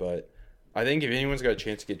grabby, but I think if anyone's got a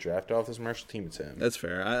chance to get drafted off this Marshall team, it's him. That's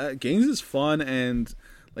fair. Gaines is fun, and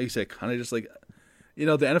like you said, kind of just like, the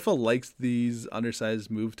NFL likes these undersized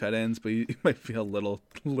move tight ends, but he might be a little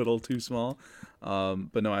too small.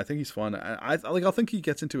 But no, I think he's fun. I think he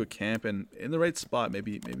gets into a camp and in the right spot.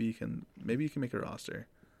 Maybe he can make a roster.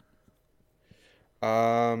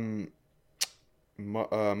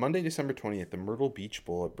 Monday, December 20th, the Myrtle Beach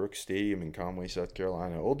Bowl at Brooks Stadium in Conway, South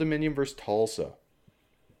Carolina. Old Dominion versus Tulsa.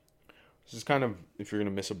 This is kind of, if you're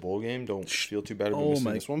going to miss a bowl game, don't feel too bad about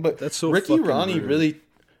missing this one. But that's so Ricky fucking Ronnie rude. really,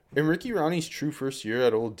 in Ricky Ronnie's true first year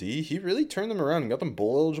at Old D, he really turned them around and got them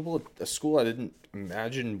bowl eligible at a school I didn't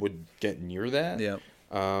imagine would get near that. Yeah.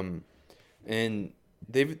 And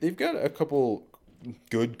they've got a couple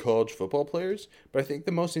good college football players, but I think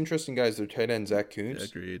the most interesting guy is their tight end, Zach Kuntz.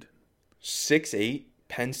 Agreed. 6'8",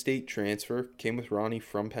 Penn State transfer, came with Ronnie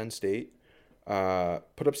from Penn State.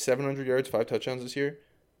 Put up 700 yards, 5 touchdowns this year.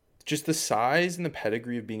 Just the size and the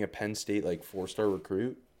pedigree of being a Penn State 4-star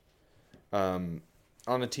recruit on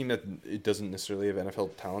a team that it doesn't necessarily have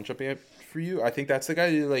NFL talent jumping up for you. I think that's the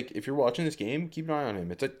guy who, if you're watching this game, keep an eye on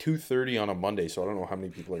him. It's at 2:30 on a Monday, so I don't know how many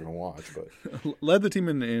people are going to watch. But led the team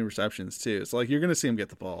in receptions too. So you're going to see him get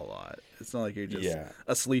the ball a lot. It's not like you're just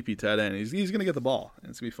a sleepy tight end. He's going to get the ball.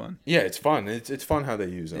 And it's going to be fun. Yeah, it's fun. It's fun how they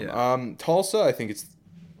use him. Yeah. Tulsa, I think it's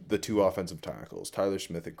the two offensive tackles, Tyler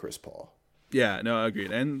Smith and Chris Paul. Yeah, no, I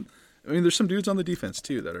agreed. And I mean, there's some dudes on the defense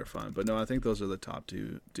too that are fun, but no, I think those are the top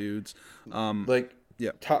two dudes.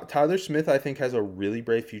 Yeah, Tyler Smith, I think, has a really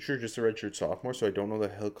bright future. Just a redshirt sophomore, so I don't know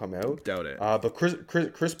that he'll come out. Doubt it. But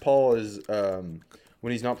Chris Paul is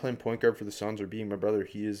when he's not playing point guard for the Suns or being my brother,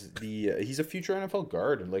 he's a future NFL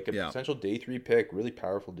guard and potential day 3 pick. Really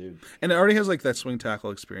powerful dude. And it already has that swing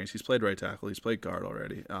tackle experience. He's played right tackle. He's played guard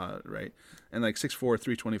already, right? And 6'4",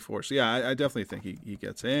 324. So yeah, I definitely think he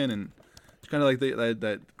gets in and. It's kind of like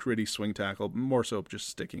that gritty swing tackle, more so just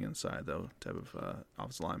sticking inside, though, type of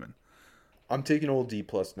offensive lineman. I'm taking Old D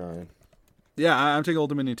 +9. Yeah, I'm taking Old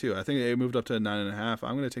Dominion, too. I think it moved up to 9.5.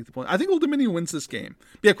 I'm going to take the point. I think Old Dominion wins this game.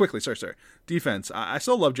 Yeah, quickly. Sorry. Defense. I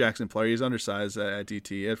still love Jackson Player. He's undersized at DT.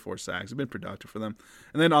 He had 4 sacks. He's been productive for them.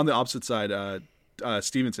 And then on the opposite side,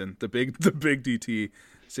 Stevenson, the big DT,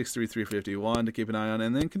 6'3", 351 to keep an eye on.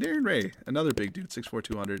 And then Kadarian Ray, another big dude, 6'4",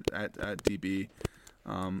 200 at DB.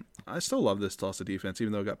 I still love this Tulsa defense,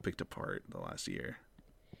 even though it got picked apart the last year.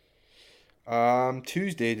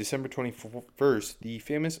 Tuesday, December 21st, the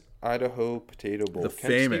famous Idaho Potato Bowl. Kent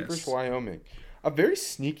State versus Wyoming. A very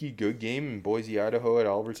sneaky good game in Boise, Idaho at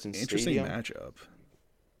Albertson Stadium. Interesting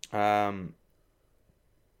matchup.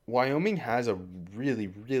 Wyoming has a really,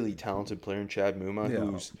 really talented player in Chad Muma,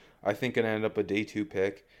 who's, I think, going to end up a day 2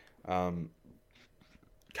 pick. Kind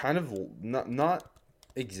of not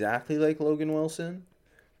exactly like Logan Wilson,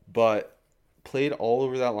 but played all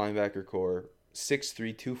over that linebacker core.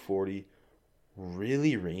 6'3", 240,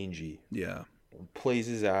 really rangy. Yeah. Plays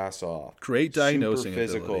his ass off. Great diagnosing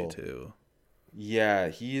ability, too. Yeah,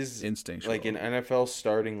 he's instinctual. Like an NFL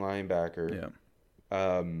starting linebacker.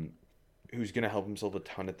 Yeah. Who's going to help himself a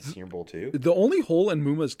ton at the Senior Bowl, too. The only hole in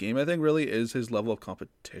Muma's game, I think, really is his level of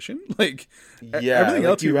competition. Everything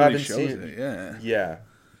else you really haven't shows seen. it. Yeah. Yeah.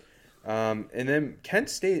 And then Kent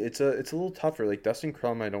State, it's a little tougher. Dustin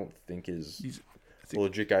Crum, I don't think he's a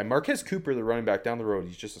legit guy. Marquez Cooper, the running back down the road,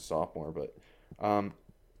 he's just a sophomore, but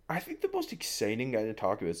I think the most exciting guy to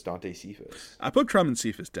talk about is Dante Cephas. I put Crum and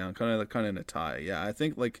Cephas down, kind of in a tie. Yeah, I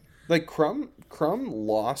think like Crum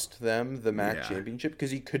lost them the MAC Yeah. championship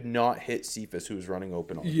because he could not hit Cephas, who was running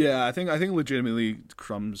open all. yeah, I think legitimately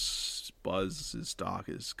Crum's buzz, his stock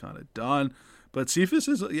is kind of done. But Cephas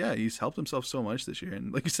is he's helped himself so much this year,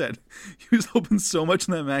 and like you said, he was hoping so much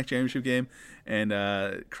in that MAC championship game, and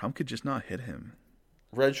Crum could just not hit him.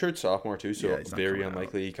 Redshirt sophomore too, so he's not very coming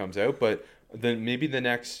unlikely he comes out. But then maybe the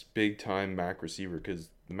next big time MAC receiver, because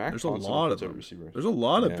the MAC There's a lot of them. receivers. There's a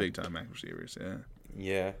lot of Yeah. big time MAC receivers. Yeah.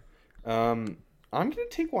 Yeah. I'm gonna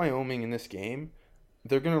take Wyoming in this game.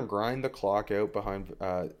 They're gonna grind the clock out behind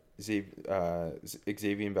Xavier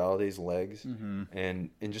Valaday's legs, and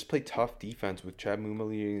just play tough defense with Chad Muma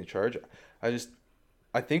leading the charge.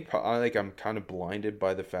 I think I'm kind of blinded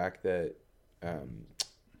by the fact that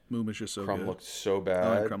Muma's just so Crum good. looked so Oh,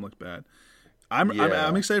 bad. Crum looked bad.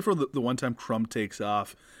 I'm excited for the one time Crum takes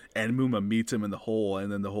off and Muma meets him in the hole,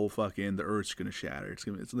 and then the earth's gonna shatter. It's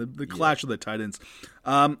the clash of the titans.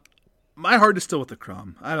 My heart is still with the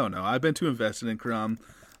Crum. I don't know. I've been too invested in Crum.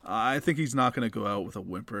 I think he's not going to go out with a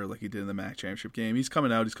whimper like he did in the MAC championship game. He's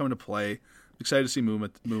coming out. He's coming to play. I'm excited to see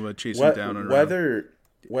Muma chasing him down and around.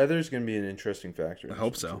 Weather's going to be an interesting factor. I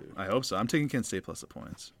hope so. I'm taking Kent State plus the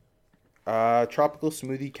points. Tropical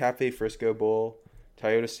Smoothie Cafe Frisco Bowl,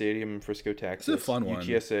 Toyota Stadium in Frisco, Texas. It's a fun one.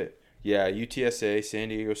 UTSA, San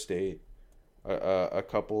Diego State, a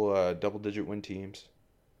couple double-digit win teams.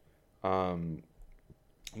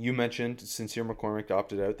 You mentioned Sincere McCormick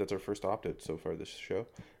opted out. That's our first opt-out so far this show.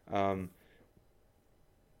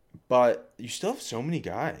 But you still have so many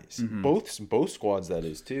guys. Both squads, that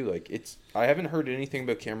is, too. I haven't heard anything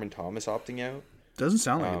about Cameron Thomas opting out. Doesn't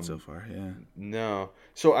sound like it so far, yeah. No.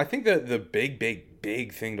 So I think that the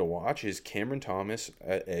big thing to watch is Cameron Thomas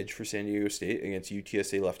at edge for San Diego State against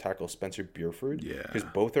UTSA left tackle Spencer Buford. Yeah. Because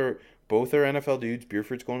both are NFL dudes.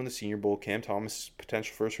 Buford's going to the Senior Bowl. Cam Thomas,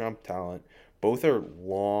 potential first-round talent. Both are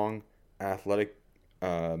long, athletic,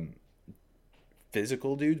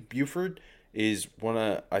 physical dudes. Buford is one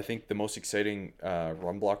of, I think, the most exciting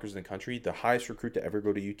run blockers in the country. The highest recruit to ever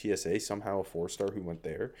go to UTSA, somehow a 4-star who went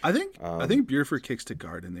there. I think Buford kicks to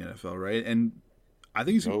guard in the NFL, right? And I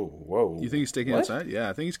think he's. Oh, whoa! You think he's sticking What? outside?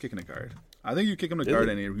 Yeah, I think he's kicking a guard. I think you kick him to guard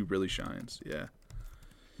and he really shines. Yeah.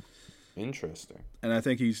 Interesting. And I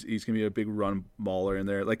think he's gonna be a big run mauler in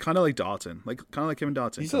there, kind of like Dotson, kind of like Kevin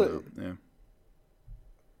Dotson. Yeah.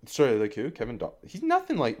 Sorry, like who? Kevin Dotson. He's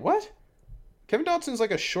nothing like what? Kevin Dotson's like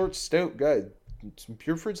a short, stout guy.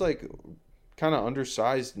 Buford's kind of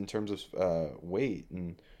undersized in terms of weight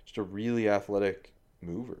and just a really athletic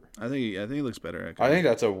mover. I think he looks better. I think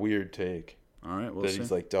that's a weird take. All right, we'll that see.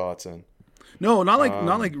 he's like Dotson. No, not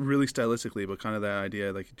like really stylistically, but kind of that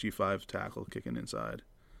idea, like G5 tackle kicking inside.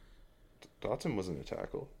 Dotson wasn't a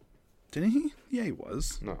tackle. Didn't he? Yeah, he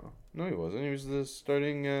was. No, he wasn't. He was the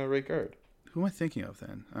starting right guard. Who am I thinking of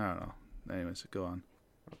then? I don't know. Anyways, go on.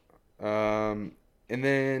 And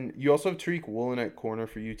then you also have Tariq Woolen at corner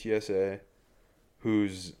for UTSA,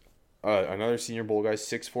 who's another Senior Bowl guy,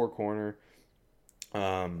 6'4" corner.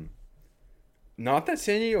 Not that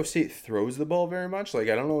San Diego State throws the ball very much. I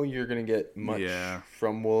don't know you're going to get much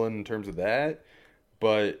from Woolen in terms of that,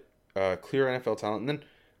 but clear NFL talent. And then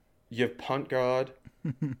you have punt god,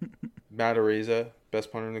 Matt Araiza,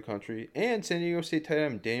 best punter in the country, and San Diego State tight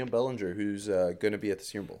end Daniel Bellinger, who's going to be at the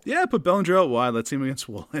Senior Bowl. Yeah, put Bellinger out wide. Let's see him against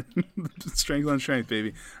Woolen. Strength on strength,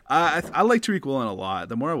 baby. I like Tariq Woolen a lot.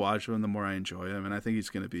 The more I watch him, the more I enjoy him, and I think he's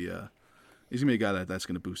going to be a guy that's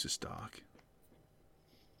going to boost his stock.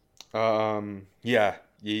 Yeah,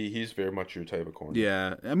 he's very much your type of corner.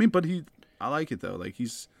 Yeah, I mean, but I like it though.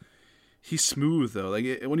 He's smooth though.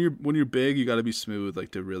 When you're big, you got to be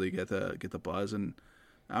smooth, to really get the buzz. And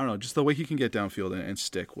I don't know, just the way he can get downfield and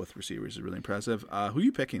stick with receivers is really impressive. Who are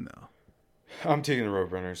you picking though? I'm taking the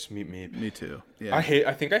Roadrunners. Meep. Me too. Yeah.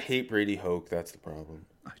 I think I hate Brady Hoke. That's the problem.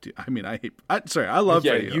 I do. I mean, I love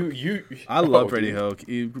Brady Hoke. I love Brady Hoke.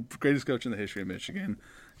 Greatest coach in the history of Michigan.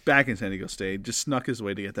 Back in San Diego State, just snuck his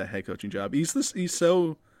way to get that head coaching job. He's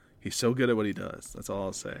so good at what he does. That's all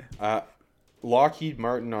I'll say. Lockheed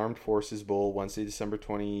Martin Armed Forces Bowl, Wednesday, December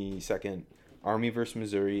 22nd. Army versus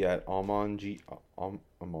Missouri at Amon G.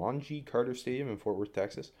 Carter Stadium in Fort Worth,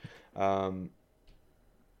 Texas. Army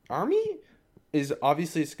is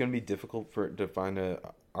obviously, it's going to be difficult to find a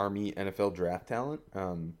Army NFL draft talent.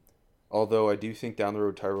 Although I do think down the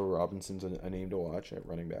road Tyrell Robinson's a name to watch at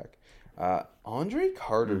running back. Andre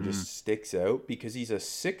Carter just sticks out because he's a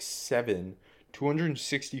 6'7",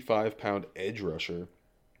 265-pound edge rusher.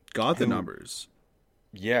 Got the numbers.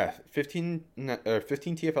 Yeah, 15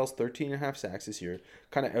 TFLs, 13.5 sacks this year.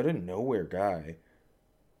 Kind of out of nowhere guy.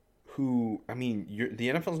 who, I mean, the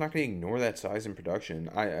NFL's not going to ignore that size and production.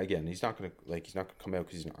 He's not going to come out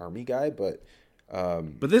because he's an Army guy, but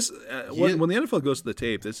this when the NFL goes to the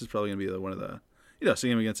tape, this is probably going to be one of the,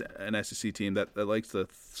 seeing him against an SEC team that likes to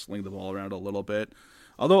sling the ball around a little bit.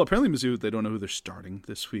 Although apparently Mizzou, they don't know who they're starting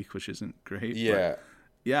this week, which isn't great. Yeah. But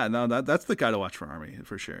yeah, no, that's the guy to watch for Army,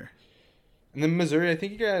 for sure. And then Missouri, I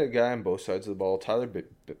think you got a guy on both sides of the ball. Tyler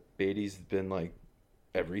Beatty's been like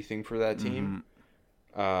everything for that team.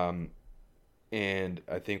 Mm-hmm. And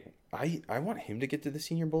I think I want him to get to the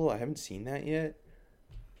Senior Bowl. I haven't seen that yet.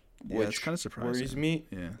 Yeah, it's kind of surprising. Worries me.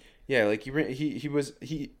 Yeah, like he was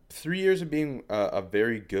 3 years of being a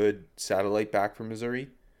very good satellite back for Missouri,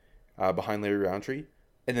 behind Larry Roundtree.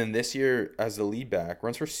 And then this year, as the lead back,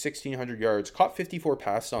 runs for 1,600 yards, caught 54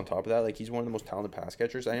 passes on top of that. Like, he's one of the most talented pass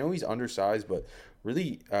catchers. I know he's undersized, but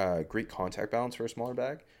really great contact balance for a smaller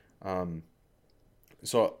back.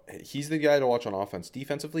 So he's the guy to watch on offense.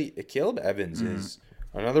 Defensively, Caleb Evans is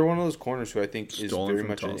another one of those corners who I think is very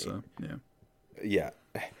much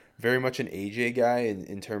very much an AJ guy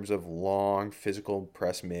in terms of long, physical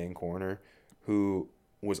press man corner who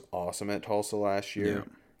was awesome at Tulsa last year.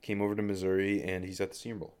 Yeah. Came over to Missouri, and he's at the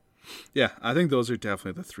Senior Bowl. Yeah, I think those are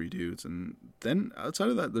definitely the three dudes. And then outside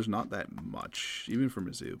of that, there's not that much, even for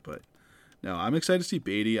Mizzou. But no, I'm excited to see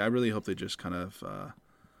Beatty. I really hope they just kind of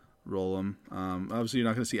roll him. Obviously, you're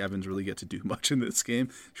not going to see Evans really get to do much in this game.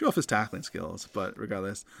 Show off his tackling skills, but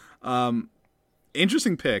regardless.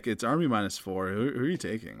 Interesting pick. It's Army -4. Who are you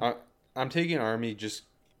taking? I'm taking Army, just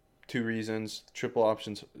 2 reasons. Triple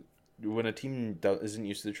options. When a team isn't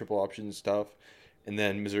used to the triple option stuff, and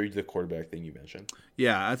then Missouri, the quarterback thing you mentioned.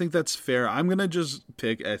 Yeah, I think that's fair. I'm going to just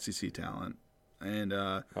pick SEC talent. And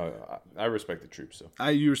I respect the troops. So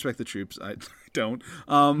you respect the troops. I don't.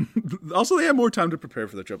 Also, they have more time to prepare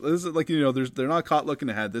for the trip. This is they're not caught looking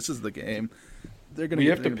ahead. This is the game. We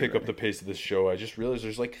have to pick up the pace of this show. I just realized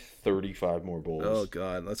there's like 35 more bowls. Oh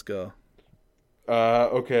God, let's go.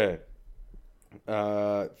 Okay.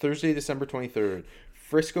 Thursday, December 23rd.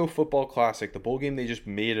 Frisco Football Classic, the bowl game they just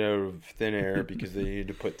made out of thin air because they needed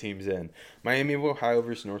to put teams in. Miami of Ohio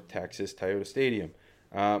versus North Texas, Toyota Stadium.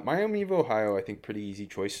 Miami of Ohio, I think pretty easy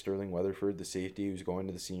choice. Sterling Weatherford, the safety who's going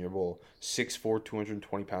to the Senior Bowl. 6'4",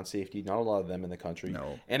 220-pound safety. Not a lot of them in the country.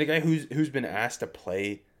 No. And a guy who's been asked to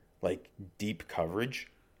play like deep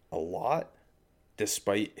coverage a lot,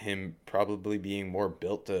 despite him probably being more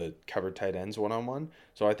built to cover tight ends one-on-one.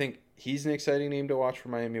 So I think he's an exciting name to watch for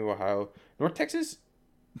Miami of Ohio. North Texas,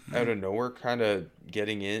 out of nowhere, kind of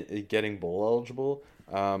getting bowl eligible.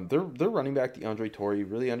 They're running back DeAndre Torrey,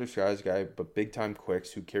 really undersized guy, but big time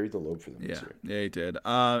quicks who carried the load for them this year. Yeah, he did.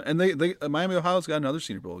 And they Miami Ohio's got another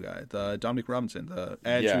Senior Bowl guy, the Dominic Robinson, the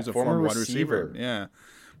edge who's a former wide receiver. Yeah,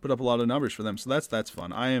 put up a lot of numbers for them, so that's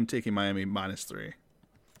fun. I am taking Miami -3.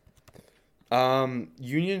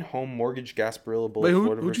 Union Home Mortgage Gasparilla Bowl. Wait,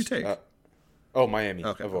 who'd you take? Miami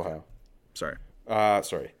of Ohio. Sorry.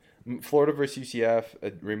 Sorry. Florida versus UCF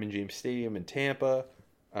at Raymond James Stadium in Tampa.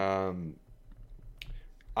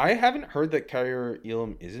 I haven't heard that Kaiir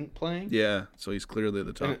Elam isn't playing. Yeah, so he's clearly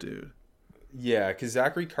the top dude. Yeah, because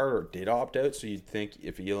Zachary Carter did opt out, so you'd think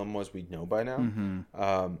if Elam was, we'd know by now.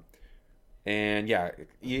 Mm-hmm. And yeah,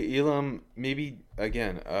 Elam, maybe,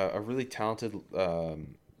 again, a really talented,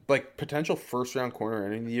 potential first-round corner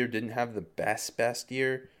ending the year, didn't have the best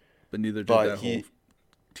year. But neither did that whole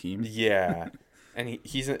team. Yeah. And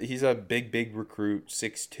he's a big recruit,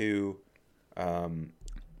 6'2",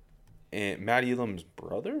 and Matt Elam's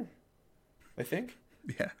brother, I think.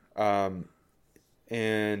 Yeah.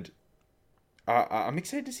 And I'm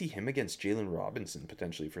excited to see him against Jalen Robinson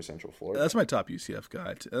potentially for Central Florida. That's my top UCF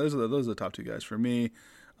guy. Those are the top 2 guys for me.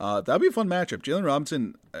 That'd be a fun matchup. Jalen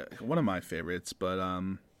Robinson, one of my favorites, but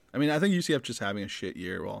I think UCF just having a shit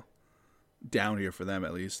year. Well, down here for them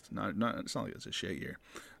at least. It's not like it's a shit year.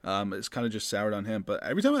 It's kind of just soured on him. But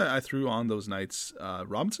every time I threw on those nights,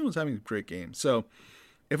 Robinson was having a great game. So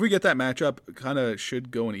if we get that matchup, kind of should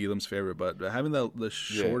go in Elam's favor. But having the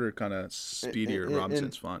shorter, kind of speedier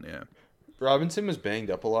Robinson's fun. Yeah. Robinson was banged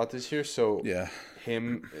up a lot this year, so yeah,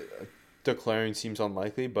 him declaring seems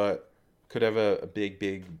unlikely, but could have a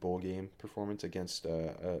big bowl game performance against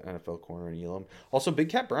an NFL corner in Elam. Also, Big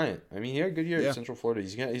Cat Bryant. I mean, he had a good year at Central Florida.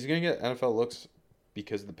 He's gonna get NFL looks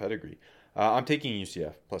because of the pedigree. I'm taking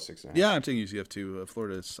UCF +6.5. Yeah, I'm taking UCF too.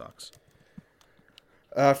 Florida sucks.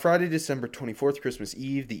 Friday, December 24th, Christmas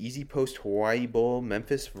Eve, the Easy Post Hawaii Bowl,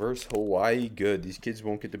 Memphis versus Hawaii. Good. These kids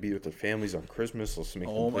won't get to be with their families on Christmas. Let's make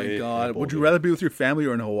them play. Oh my God! Would you rather be with your family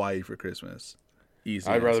or in Hawaii for Christmas? Easy.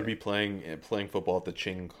 I'd rather be playing football at the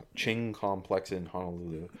Ching Complex in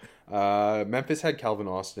Honolulu. Memphis had Calvin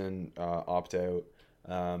Austin opt out.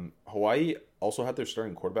 Hawaii also had their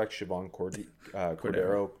starting quarterback Siobhan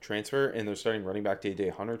Cordero transfer, and their starting running back Day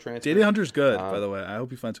Hunter transfer. Day Hunter's good, by the way. I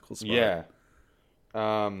hope he finds a cool spot.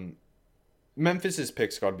 Yeah. Memphis's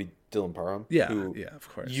pick's got to be Dylan Parham. Yeah, of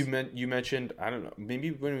course. You mentioned, I don't know,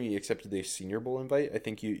 maybe when we accepted the Senior Bowl invite, I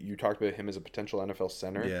think you talked about him as a potential NFL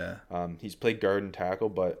center. Yeah. He's played guard and tackle,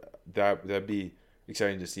 but that'd be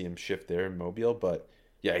exciting to see him shift there in Mobile. But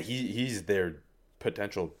yeah, he's their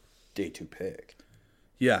potential day 2 pick.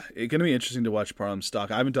 Yeah, it's going to be interesting to watch Parham's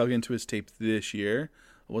stock. I haven't dug into his tape this year.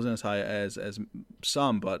 It wasn't as high as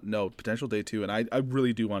some, but no, potential day 2. And I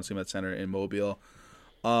really do want to see him at center in Mobile.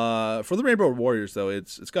 For the Rainbow Warriors, though,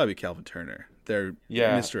 it's got to be Calvin Turner. They're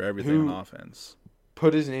Mr. Everything on offense.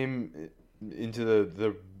 Put his name into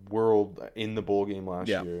the world in the bowl game last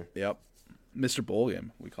year. Yep. Mr. Bowl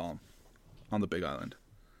Game, we call him, on the Big Island.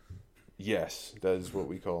 Yes, that is what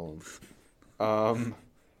we call him.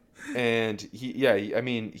 And he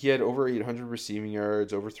had over 800 receiving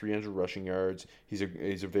yards, over 300 rushing yards. He's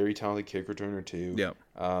a very talented kick returner too. Yeah.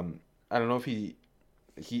 I don't know if he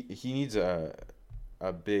needs a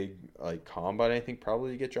big combine, I think,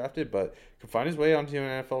 probably to get drafted, but can find his way onto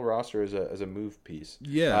an NFL roster as a move piece.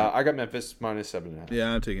 Yeah. I got Memphis minus 7.5.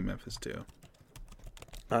 Yeah, I'm taking Memphis too.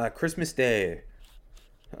 Christmas Day.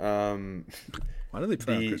 Why do they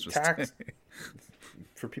play on Christmas Day?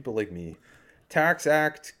 For people like me, Tax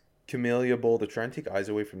Act, Camellia Bowl. They're trying to take eyes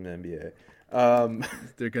away from the NBA.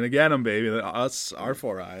 They're gonna get them, baby. Our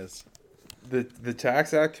 4 eyes. The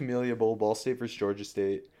Tax Act, Camellia Bowl, Ball State versus Georgia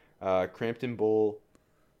State, Crampton Bowl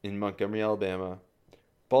in Montgomery, Alabama.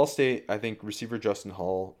 Ball State, I think receiver Justin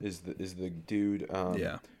Hall is the dude.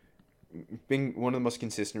 Being one of the most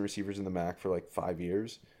consistent receivers in the MAC for 5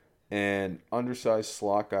 years, and undersized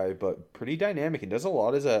slot guy, but pretty dynamic and does a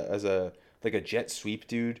lot as a jet sweep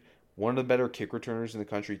dude. One of the better kick returners in the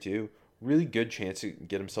country too. Really good chance to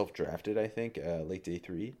get himself drafted, I think, late day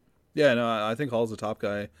 3. Yeah, no, I think Hall's the top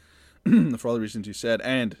guy for all the reasons you said.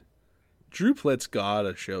 And Drew Plitt's got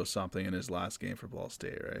to show something in his last game for Ball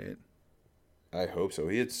State, right? I hope so.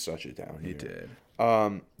 He had such a down year. He did.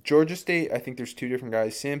 Georgia State, I think there's 2 different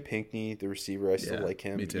guys. Sam Pinckney, the receiver, I still like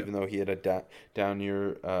him, even though he had a down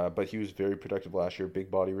year, but he was very productive last year, big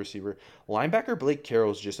body receiver. Linebacker Blake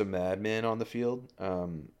Carroll is just a madman on the field,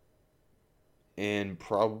 and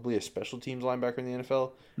probably a special teams linebacker in the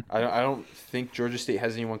NFL. I don't think Georgia State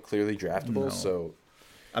has anyone clearly draftable, so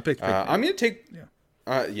I picked. I'm gonna take.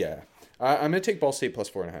 I'm gonna take Ball State plus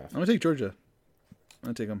 4.5. I'm gonna take Georgia. I'm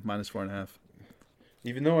gonna take them minus 4.5.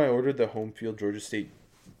 Even though I ordered the home field Georgia State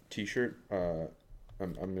T-shirt, I'm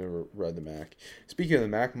gonna ride the MAC. Speaking of the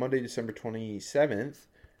MAC, Monday, December 27th,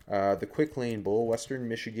 the Quick Lane Bowl, Western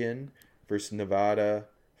Michigan versus Nevada,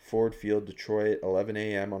 Ford Field, Detroit, 11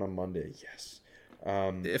 a.m. on a Monday. Yes.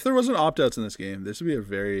 If there wasn't opt-outs in this game, this would be a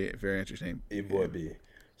very, very interesting It game. would be.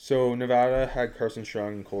 So Nevada had Carson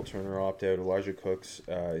Strong and Cole Turner opt out. Elijah Cooks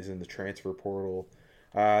is in the transfer portal.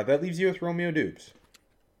 That leaves you with Romeo Dubes.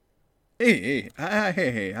 Hey,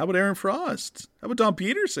 how about Aaron Frost? How about Don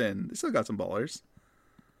Peterson? They still got some ballers.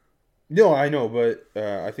 No, I know, but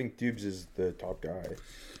I think Dubes is the top guy.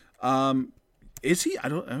 Is he? I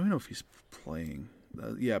don't know if he's playing.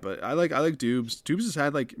 Yeah, but I like Dubes. Dubes has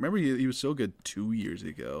had remember he was so good 2 years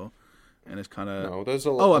ago, and it's kind of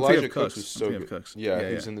Elijah Cooks was so good. Cooks.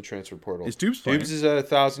 Yeah, he's in the transfer portal. Is Dubes playing? Dubes is at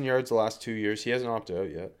 1,000 yards the last 2 years. He hasn't opted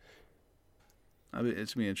out yet. I mean,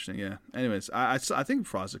 it's gonna be interesting. Yeah. Anyways, I think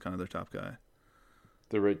Frost is kind of their top guy.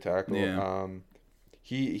 The right tackle. Yeah.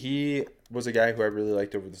 He was a guy who I really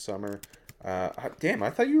liked over the summer. Damn, I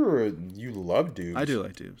thought you loved Dubes. I do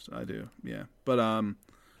like Dubes. I do. Yeah, but I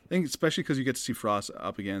think especially because you get to see Frost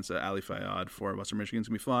up against Ali Fayyad for Western Michigan's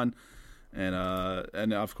gonna be fun, and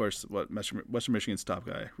of course Western Michigan's top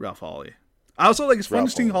guy Ralph Hawley. I also it's fun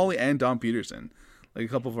to see Hawley and Don Peterson, a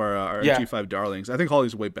couple of our G5 darlings. I think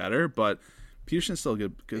Hawley's way better, but Peterson's still a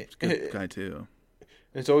good guy too.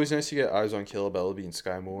 It's always nice to get eyes on Caleb Ellaby and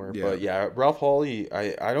Sky Moore. Yeah. But yeah, Ralph Hawley,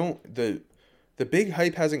 I don't the big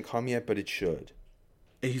hype hasn't come yet, but it should.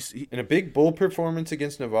 In a big bowl performance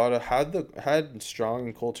against Nevada, had Strong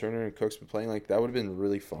and Cole Turner and Cooks been playing, that would have been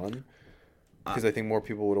really fun. Because I think more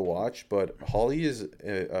people would have watched. But Hawley is,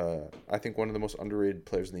 I think, one of the most underrated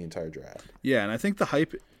players in the entire draft. Yeah, and I think the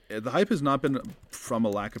hype has not been from a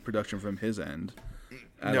lack of production from his end.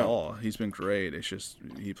 At all. He's been great. It's just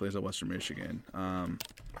he plays at Western Michigan. I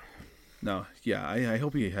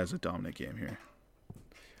hope he has a dominant game here.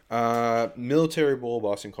 Military Bowl,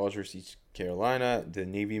 Boston College versus East Carolina, the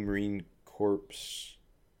Navy Marine Corps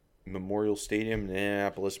Memorial Stadium in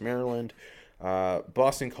Annapolis, Maryland.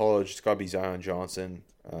 Boston College, it's got to be Zion Johnson,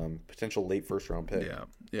 potential late first-round pick.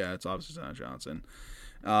 Yeah, it's obviously Zion Johnson.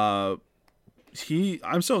 I'm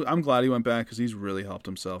glad he went back because he's really helped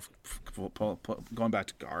himself going back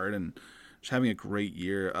to guard and just having a great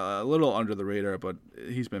year. A little under the radar, but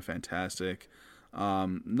he's been fantastic.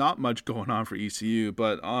 Not much going on for ECU,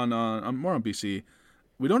 but on more on BC.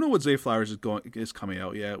 We don't know what Zay Flowers is coming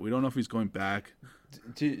out yet. We don't know if he's going back.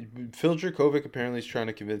 Phil Dracovic apparently is trying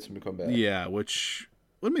to convince him to come back. Yeah, which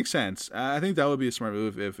would make sense. I think that would be a smart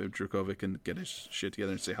move if Dracovic can get his shit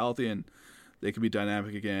together and stay healthy, and they can be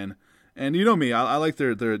dynamic again. And you know me, I like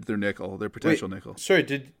their nickel, their potential nickel. Sorry,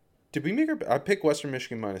 did we make I picked Western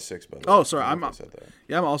Michigan -6 by the way. Oh, sorry, I'm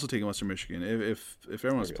also taking Western Michigan. If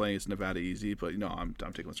everyone's playing, it's Nevada easy, but I'm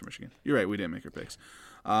taking Western Michigan. You're right, we didn't make our picks.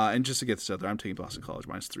 And just to get this out there, I'm taking Boston College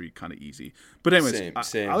 -3, kind of easy. But anyways,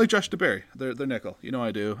 same. I like Josh DeBerry, their nickel. You know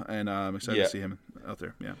I do, and I'm excited to see him out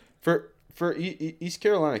there. Yeah. For East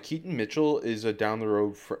Carolina, Keaton Mitchell is a down the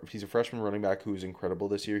road. He's a freshman running back who's incredible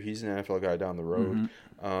this year. He's an NFL guy down the road.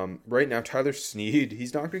 Mm-hmm. Right now, Tyler Snead,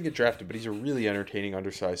 he's not going to get drafted, but he's a really entertaining,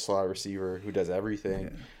 undersized slot receiver who does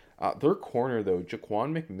everything. Yeah. Their corner though,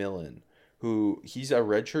 Jaquan McMillan, who he's a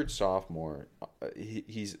redshirt sophomore.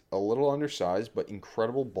 He's a little undersized, but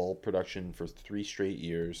incredible ball production for 3 straight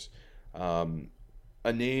years. A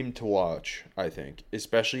name to watch, I think,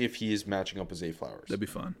 especially if he is matching up with Zay Flowers. That'd be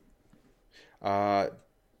fun.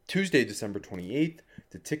 Tuesday, December 28th,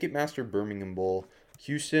 the Ticketmaster Birmingham Bowl.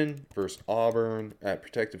 Houston versus Auburn at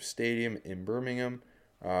Protective Stadium in Birmingham.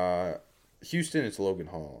 Houston, it's Logan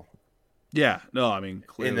Hall. Yeah, no, I mean,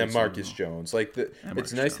 clearly. And then Marcus Jones.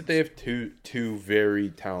 It's nice that they have two very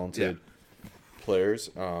talented players.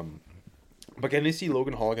 But getting to see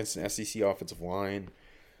Logan Hall against an SEC offensive line,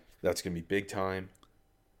 that's going to be big time.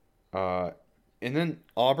 And then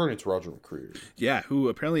Auburn, it's Roger McCreary. Yeah, who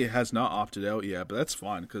apparently has not opted out yet, but that's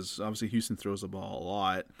fun because obviously Houston throws the ball a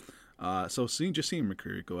lot. So seeing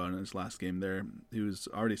McCreary go out in his last game there, he was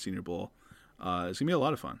already Senior Bowl. It's going to be a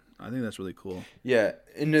lot of fun. I think that's really cool. Yeah,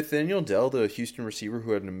 and Nathaniel Dell, the Houston receiver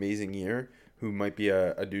who had an amazing year, who might be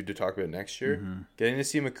a dude to talk about next year, getting to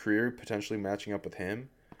see McCreary potentially matching up with him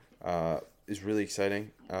is really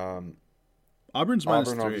exciting. Auburn's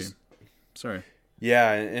 -3. Sorry.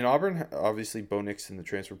 Yeah, and Auburn, obviously, Bo Nix in the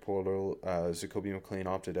transfer portal, Zacoby McClain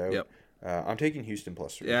opted out. Yep. I'm taking Houston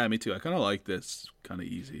 +3. Yeah, me too. I kind of like this kind of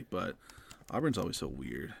easy, but Auburn's always so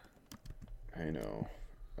weird. I know.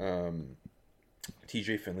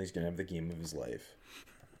 TJ Finley's going to have the game of his life.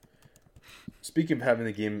 Speaking of having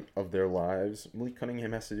the game of their lives, Malik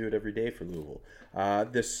Cunningham has to do it every day for Louisville.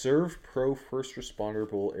 The Serve Pro First Responder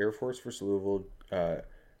Bowl, Air Force versus Louisville,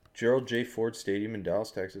 Gerald J. Ford Stadium in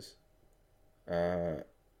Dallas, Texas. Air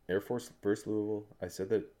Force versus Louisville. I said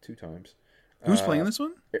that 2 times. Who's playing this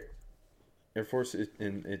one? Air Force,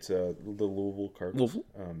 it's the Louisville Cardinals.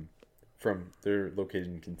 They're located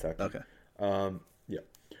in Kentucky. Okay. Yeah.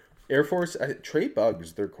 Air Force, Trey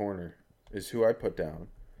Buggs, their corner, is who I put down.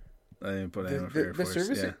 I didn't put anyone for Air Force.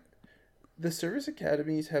 The service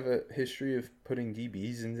academies have a history of putting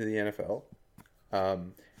DBs into the NFL.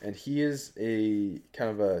 And he is a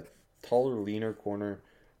kind of a taller, leaner corner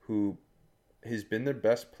who has been their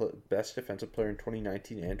best defensive player in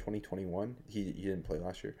 2019 and 2021. He didn't play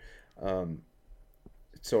last year.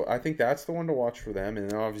 So I think that's the one to watch for them. And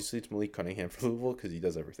then obviously it's Malik Cunningham for Louisville because he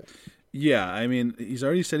does everything. Yeah, I mean, he's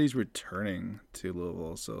already said he's returning to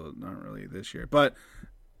Louisville, so not really this year. But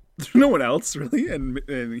there's no one else, really, and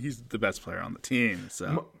he's the best player on the team.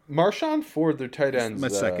 So Marshawn Ford, their tight ends. My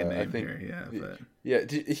second name here, yeah. But... Yeah,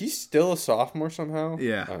 he's still a sophomore somehow?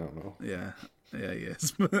 Yeah. I don't know. Yeah. Yeah, he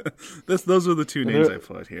is. Those are the 2 names I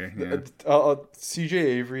put here. Yeah. CJ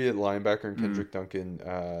Avery at linebacker and Kendrick Duncan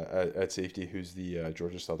at safety, who's the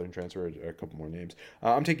Georgia Southern transfer. A couple more names.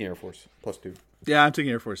 I'm taking Air Force +2. Yeah, I'm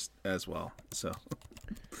taking Air Force as well. So,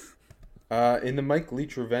 in the Mike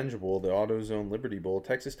Leach Revenge Bowl, the AutoZone Liberty Bowl,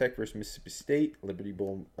 Texas Tech versus Mississippi State, Liberty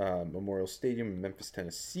Bowl Memorial Stadium in Memphis,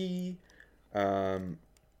 Tennessee. I'm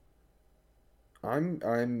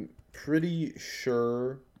pretty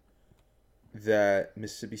sure that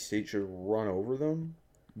Mississippi State should run over them,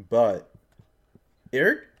 but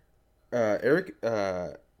Eric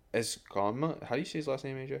Esconma, how do you say his last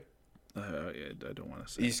name, AJ? Yeah, I don't want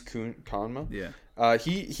to say. East Conma. Yeah.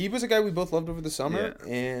 He was a guy we both loved over the summer,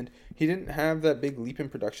 and he didn't have that big leap in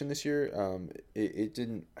production this year. It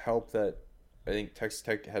didn't help that I think Texas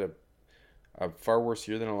Tech had a far worse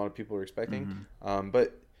year than a lot of people were expecting.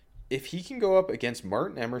 But if he can go up against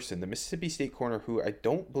Martin Emerson, the Mississippi State corner, who I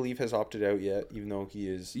don't believe has opted out yet, even though he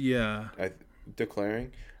is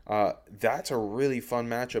declaring, that's a really fun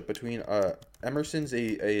matchup between Emerson's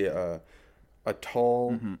a a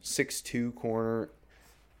tall 6'2" corner.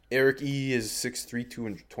 Eric E is 6'3",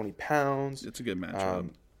 220 pounds. It's a good matchup.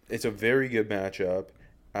 It's a very good matchup.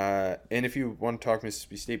 And if you want to talk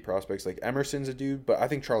Mississippi State prospects, like Emerson's a dude, but I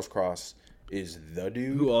think Charles Cross is the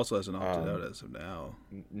dude. Who also hasn't opted out as of now.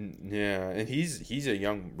 Yeah, and he's a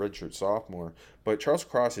young redshirt sophomore. But Charles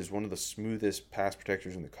Cross is one of the smoothest pass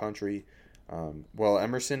protectors in the country. Well,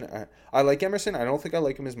 Emerson, I like Emerson. I don't think I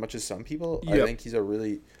like him as much as some people. Yep. I think he's a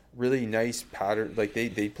really, really nice pattern. Like they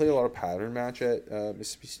play a lot of pattern match at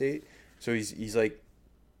Mississippi State. So he's like,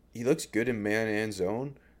 he looks good in man and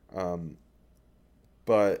zone.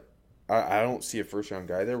 But I don't see a first round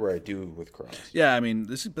guy there where I do with Cross. Yeah, I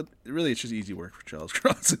mean, but really it's just easy work for Charles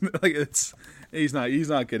Cross. Like he's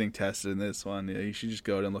not getting tested in this one. Yeah, he should just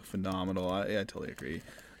go out and look phenomenal. I totally agree.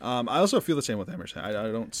 I also feel the same with Emerson. I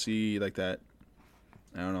don't see like that.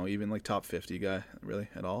 I don't know, even like top 50 guy really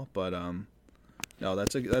at all. But no,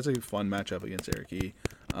 that's a fun matchup against Eric E.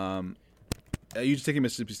 You just taking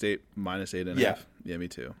Mississippi State -8.5. Yeah, me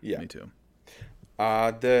too. Yeah, me too.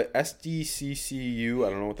 The SDCCU, I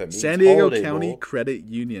don't know what that means. San Diego Holiday County Bowl. Credit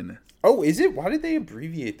Union. Oh, is it? Why did they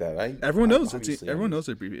abbreviate that? Everyone knows. Everyone knows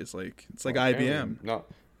the abbreviation. It's like IBM. No,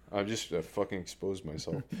 I just fucking exposed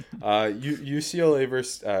myself. UCLA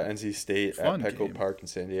versus NC State at Petco Park in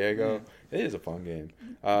San Diego. Yeah. It is a fun game.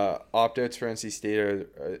 Opt-outs for NC State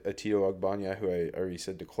are Tito Ogbanya, who I already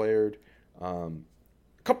said declared. A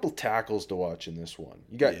couple tackles to watch in this one.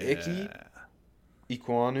 You got Icky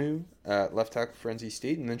Ikwanu at left tackle for NC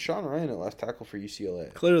State, and then Sean Ryan at left tackle for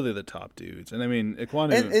UCLA. Clearly the top dudes, and I mean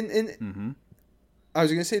Ikwanu. And I was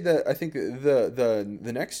gonna say that I think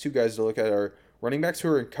the next two guys to look at are running backs who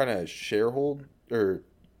are kind of shared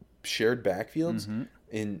backfields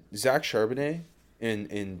in Zach Charbonnet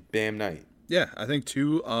and Bam Knight. Yeah, I think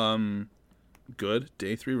two good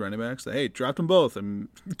day 3 running backs. Hey, dropped them both, and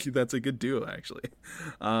that's a good duo actually.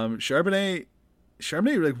 Charbonnet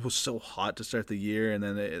like was so hot to start the year, and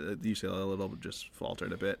then UCLA a little just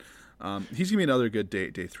faltered a bit. He's gonna be another good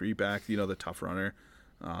day 3 back. You know, the tough runner,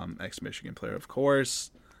 ex-Michigan player, of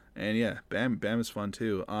course. And yeah, Bam is fun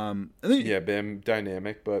too. I think Bam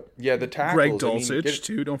dynamic, but yeah, the tackles. Greg Dulcich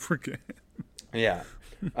too. Don't forget. Yeah,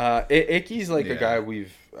 Icky's like a guy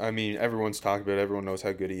everyone's talking about. Everyone knows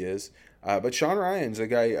how good he is. But Sean Ryan's a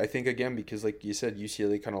guy I think again because like you said,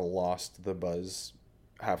 UCLA kind of lost the buzz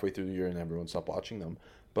halfway through the year and everyone stopped watching them.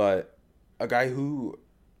 But a guy who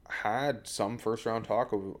had some first round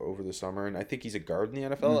talk over the summer, and I think he's a guard in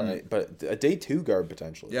the NFL, but a day 2 guard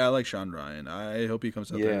potentially. Yeah, I like Sean Ryan. I hope he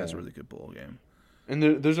comes out there and has a really good bowl game. And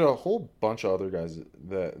there's a whole bunch of other guys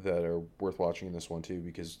that are worth watching in this one too,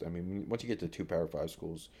 because I mean once you get to 2 Power 5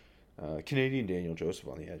 schools, Canadian Daniel Joseph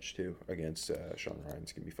on the edge too against Sean Ryan.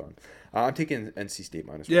 It's gonna be fun. I'm taking NC State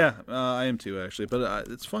 -1. Yeah, I am too actually, but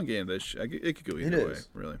it's a fun game. It could go either way,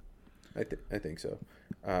 really. I think so.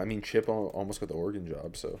 I mean, Chip almost got the Oregon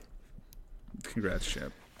job, so. Congrats,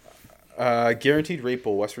 Chip. Guaranteed rate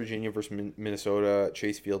bowl: West Virginia versus Minnesota,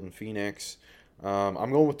 Chase Field in Phoenix.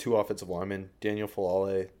 I'm going with 2 offensive linemen: Daniel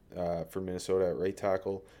Falale for Minnesota at right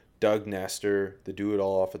tackle, Doug Nestor, the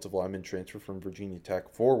do-it-all offensive lineman transfer from Virginia Tech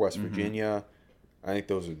for West Virginia. I think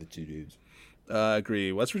those are the 2 dudes.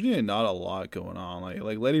 Agree. West Virginia, not a lot going on.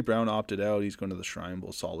 Like Letty Brown opted out. He's going to the Shrine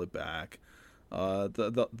Bowl, solid back.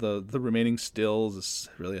 The remaining Stills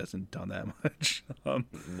really hasn't done that much. No.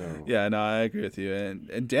 Yeah, no, I agree with you.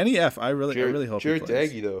 And Danny F, I really hope Jared he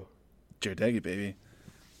plays. Daggy though. Jared Daggy, baby.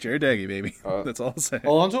 That's all I'll say.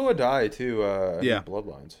 Alonzo Adai too.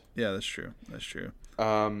 Bloodlines. Yeah, that's true.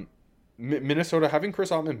 Minnesota having Chris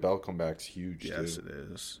Altman-Bell come back is huge. Yes, too.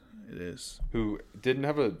 It is. Who didn't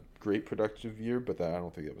have a great productive year, but I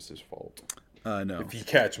don't think it was his fault. No. If you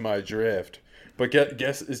catch my drift. But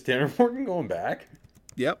guess is Tanner Morgan going back?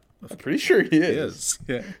 Yep. I'm pretty sure he is.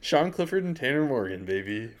 He is. Yeah. Sean Clifford and Tanner Morgan,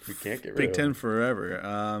 baby. We can't get rid Big of Ten him. forever.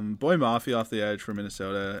 Boy Mafi off the edge for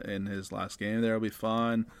Minnesota in his last game. That'll be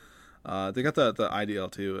fun. They got the IDL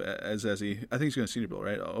too. Ezezi. I think he's going to Senior Bowl,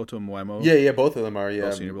 right? Oto Mwemo. Yeah, both of them are.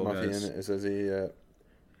 Yeah, Senior Bowl guys. and Ezezi.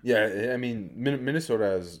 Yeah, I mean Minnesota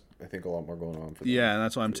has I think a lot more going on for them. Yeah, and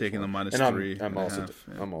that's why I'm taking them -3.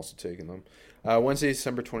 I'm also taking them. Wednesday,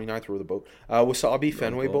 December 29th, row the boat. Wasabi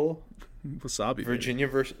Fenway Bowl. Wasabi. Virginia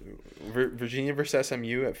versus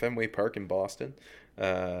SMU at Fenway Park in Boston,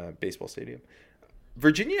 baseball stadium.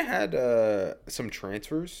 Virginia had some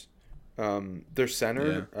transfers. Their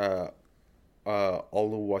center,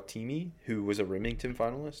 Oluwatimi, who was a Remington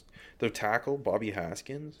finalist. Their tackle, Bobby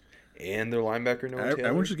Haskins, and their linebacker, Noah Taylor.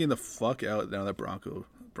 Everyone's just getting the fuck out now that Bronco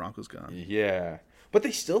Broncos gone. Yeah. But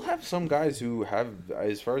they still have some guys who have,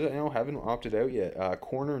 as far as I know, haven't opted out yet.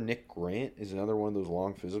 Corner Nick Grant is another one of those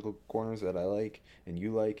long physical corners that I like and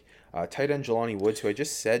you like. Tight end Jelani Woods, who I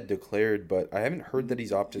just said declared, but I haven't heard that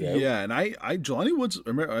he's opted out. Yeah, and I Jelani Woods,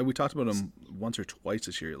 remember, we talked about him once or twice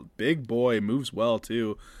this year. Big boy, moves well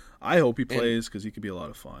too. I hope he plays because he could be a lot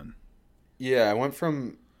of fun. Yeah, I went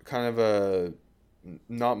from kind of a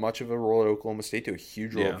not much of a role at Oklahoma State to a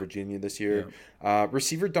huge role at Virginia this year. Yeah.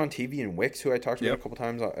 Receiver Dontavian Wicks, who I talked about a couple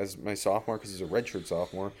times as my sophomore because he's a redshirt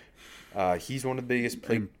sophomore. He's one of the biggest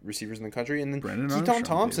receivers in the country. And then Keaton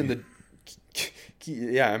Thompson,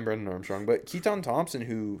 I'm Brendan Armstrong, but Keaton Thompson,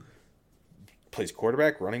 who plays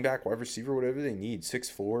quarterback, running back, wide receiver, whatever they need,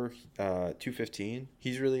 6'4", 215.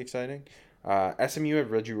 He's really exciting. SMU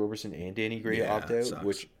have Reggie Roberson and Danny Gray opt out,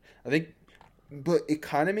 which I think, but it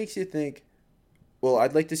kind of makes you think, well,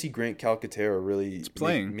 I'd like to see Grant Calcaterra really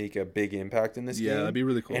make a big impact in this game. Yeah, that'd be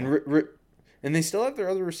really cool. And they still have their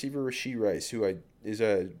other receiver, Rashee Rice, who is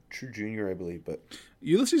a true junior, I believe. But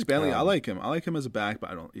Ulysses Bentley, I like him. I like him as a back,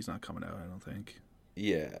 but he's not coming out, I don't think.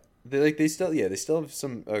 Yeah. They still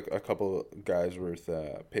have a couple guys worth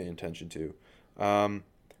paying attention to.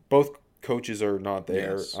 Both coaches are not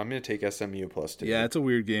there. Yes. I'm going to take SMU +2. Yeah, it's a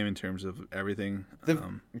weird game in terms of everything.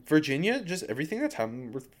 Virginia, just everything that's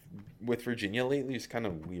happened with Virginia lately is kind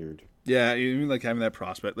of weird. Yeah, even like having that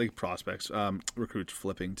prospects, recruits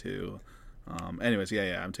flipping too. Anyways,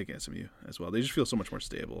 I'm taking SMU as well. They just feel so much more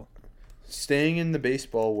stable. Staying in the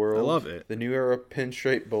baseball world, I love it. The New Era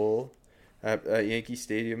Pinstripe Bowl at Yankee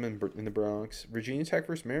Stadium in the Bronx. Virginia Tech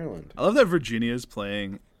versus Maryland. I love that Virginia is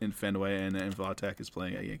playing in Fenway and Vatech is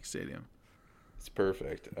playing at Yankee Stadium. It's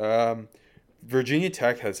perfect. Virginia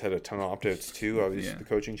Tech has had a ton of opt-outs too. Obviously, the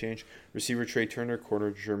coaching change. Receiver Trey Turner,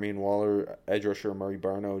 corner Jermaine Waller, edge rusher Amari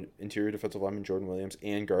Barno, interior defensive lineman Jordan Williams,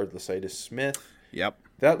 and guard Lecitus Smith. Yep.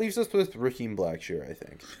 That leaves us with Raheem Blackshear, I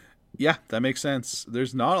think. Yeah, that makes sense.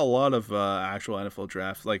 There's not a lot of actual NFL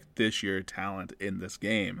draft like this year talent in this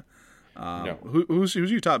game. No. Who's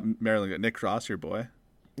your top Maryland guy? Nick Cross, your boy?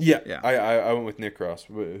 Yeah. I went with Nick Cross.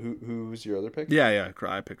 Who was your other pick? Yeah.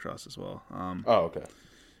 I picked Cross as well. Okay.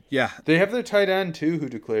 Yeah. They have their tight end, too, who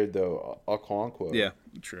declared, though, Okonkwo. Yeah,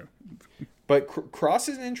 true. But Cross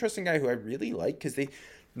is an interesting guy who I really like because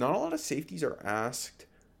not a lot of safeties are asked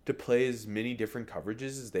to play as many different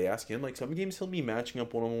coverages as they ask him. Like, some games he'll be matching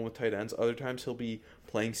up one-on-one with tight ends. Other times he'll be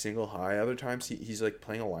playing single high. Other times he's, like,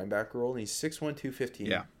 playing a linebacker role, and he's 6'1", 215.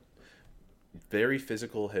 Yeah. Very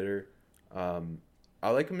physical hitter. I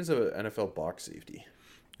like him as an NFL box safety.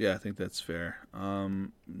 Yeah, I think that's fair.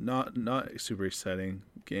 Not super exciting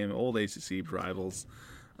game. Old ACC rivals.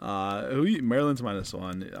 Maryland's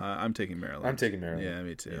 -1. I'm taking Maryland. I'm taking Maryland. Yeah,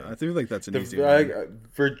 me too. Yeah. I feel like that's an easy one.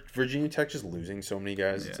 Virginia Tech just losing so many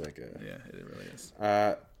guys. Yeah. It's like it really is.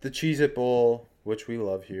 The Cheez-It Bowl, which we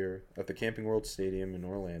love here at the Camping World Stadium in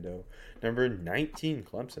Orlando. Number 19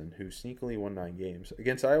 Clemson, who sneakily won 9 games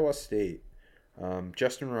against Iowa State.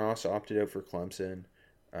 Justin Ross opted out for Clemson.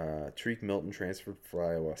 Tariq Milton transferred for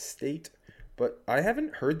Iowa State. But I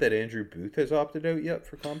haven't heard that Andrew Booth has opted out yet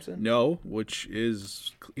for Clemson. No,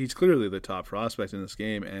 he's clearly the top prospect in this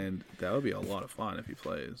game, and that would be a lot of fun if he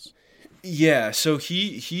plays. Yeah, so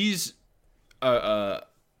he's a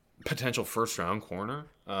potential first-round corner.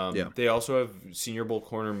 They also have Senior Bowl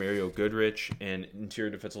corner Mario Goodrich and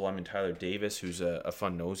interior defensive lineman Tyler Davis, who's a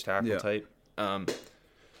fun nose tackle type. And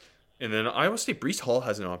then Iowa State, Breece Hall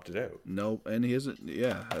hasn't opted out. No, and he isn't.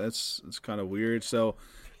 Yeah, it's kind of weird. So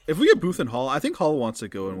if we get Booth and Hall, I think Hall wants to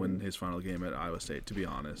go and win his final game at Iowa State, to be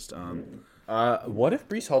honest. What if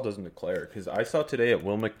Breece Hall doesn't declare? Because I saw today that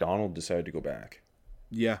Will McDonald decided to go back.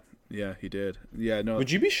 Yeah, he did. Yeah, no. Would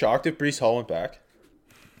you be shocked if Breece Hall went back?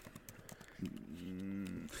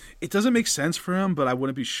 It doesn't make sense for him, but I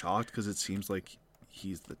wouldn't be shocked because it seems like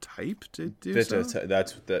he's the type to do so.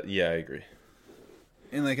 Yeah, I agree.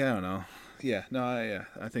 And I don't know.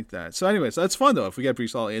 I think that. So anyways, that's fun though if we get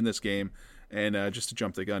Breece Hall in this game. And just to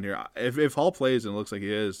jump the gun here, if Hall plays and it looks like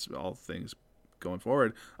he is, all things going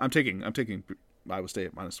forward, I'm taking Iowa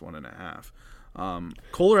State -1.5.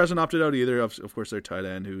 Kohler hasn't opted out either. Of course, their tight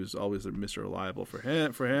end, who's always Mr. Reliable for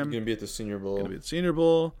him. Going to be at the Senior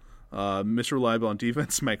Bowl. Mr. Reliable on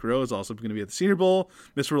defense, Mike Rowe is also going to be at the Senior Bowl.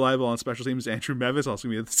 Mr. Reliable on special teams, Andrew Mevis, also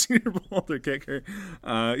going to be at the Senior Bowl, their kicker.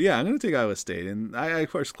 I'm going to take Iowa State. And of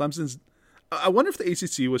course, Clemson's. I wonder if the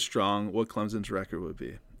ACC was strong, what Clemson's record would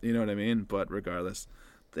be. You know what I mean? But regardless,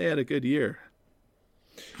 they had a good year.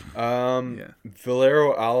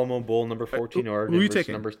 Valero Alamo Bowl, number 14 Oregon. Who are you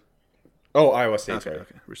taking? Iowa State. Okay,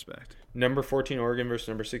 respect. Number 14 Oregon versus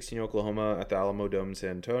number 16 Oklahoma at the Alamo Dome in San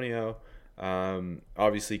Antonio.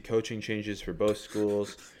 Obviously, coaching changes for both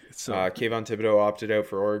schools. So Kayvon Thibodeau opted out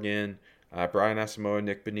for Oregon. Brian Asamoah,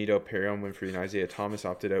 Nick Benito, Perrion Winfrey, and Isaiah Thomas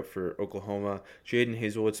opted out for Oklahoma. Jaden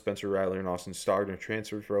Hazelwood, Spencer Rattler, and Austin Stogner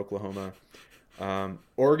transferred for Oklahoma.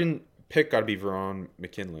 Oregon pick got to be Veron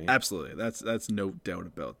McKinley. absolutely, that's no doubt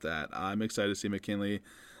about that. I'm excited to see McKinley.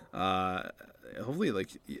 Hopefully, like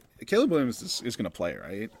Caleb Williams is going to play,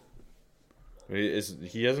 right?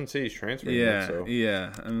 He hasn't said he's transferring Yeah, yet, so.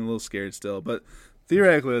 yeah. I'm a little scared still, but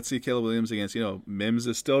theoretically, let's see Caleb Williams against Mims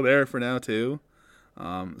is still there for now too.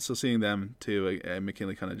 So seeing them too, and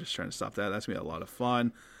McKinley kind of just trying to stop that. That's gonna be a lot of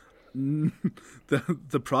fun.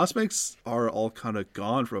 The prospects are all kind of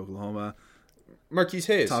gone for Oklahoma. Marquise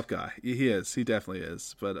Hayes. Top guy, he is. He definitely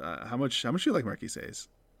is. But how much do you like Marquise Hayes?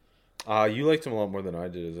 You liked him a lot more than I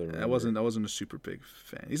did, as I remember. I wasn't a super big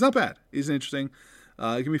fan. He's not bad. He's interesting.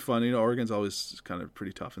 It can be fun. Oregon's always kind of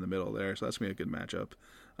pretty tough in the middle there, so that's gonna be a good matchup.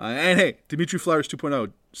 And hey, Dimitri Flowers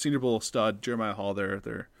 2.0, Senior Bowl stud, Jeremiah Hall,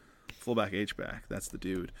 their fullback H-back. That's the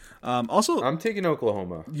dude. Also, I'm taking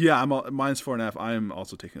Oklahoma. yeah, mine's 4.5. I am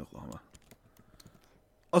also taking Oklahoma.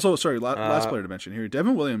 Also, sorry, last player to mention here,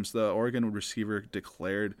 Devin Williams, the Oregon receiver,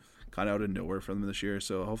 declared kind of out of nowhere for them this year.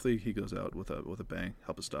 So hopefully he goes out with a bang,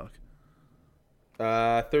 help his stock.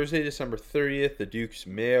 Thursday, December 30th, the Duke's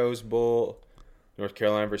Mayo's Bowl. North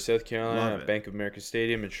Carolina versus South Carolina Love at it. Bank of America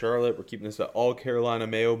Stadium in Charlotte. We're keeping this the All Carolina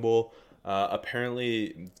Mayo Bowl.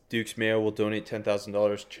 Apparently, Duke's Mayo will donate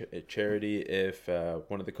 $10,000 charity if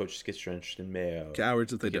one of the coaches gets drenched in mayo.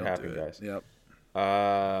 Cowards if they Make it don't happen, do it. guys. Yep.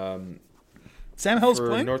 Sam Howell's For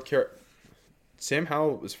playing? Sam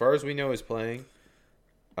Howell, as far as we know, is playing.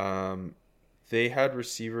 They had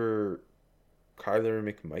receiver Kyler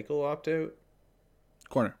McMichael opt out.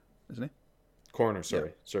 Corner, isn't he? Corner, sorry.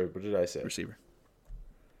 Yep. Sorry, what did I say? Receiver.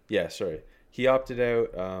 Yeah, sorry. He opted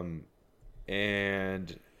out,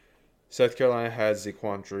 and South Carolina has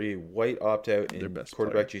Zaquandre White opt out, Their and best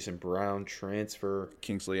quarterback player. Jason Brown transfer.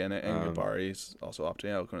 Kingsley and Gabari's also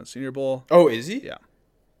opting out going to the Senior Bowl. Oh, is he? Yeah.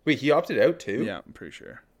 Wait, he opted out too? Yeah, I'm pretty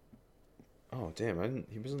sure. Oh, damn!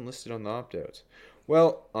 He wasn't listed on the opt outs.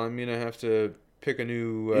 Well, I'm gonna have to pick a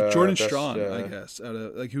new Jordan best, Strong, I guess,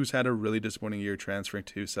 who's had a really disappointing year transferring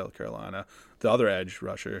to South Carolina. The other edge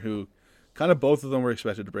rusher, who kind of both of them were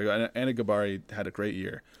expected to break out. Anna Gabari had a great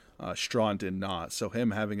year. Strong did not. So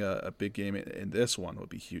him having a big game in this one would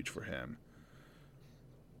be huge for him.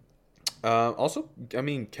 Also, I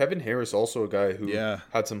mean, Kevin Harris, also a guy who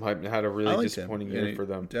had some hype and had a I really liked disappointing him. year for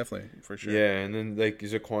them. Definitely, for sure. Yeah, and then like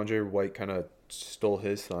Zaquandre White kind of stole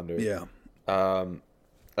his thunder. Yeah.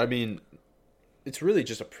 I mean, it's really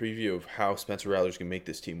just a preview of how Spencer Rattler's going to make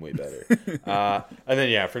this team way better. And then,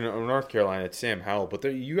 yeah, for North Carolina, it's Sam Howell. But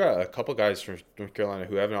you got a couple guys from North Carolina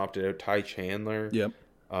who haven't opted out. Ty Chandler. Yep.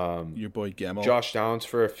 Your boy Gemmel. Josh Downs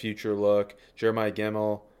for a future look. Jeremiah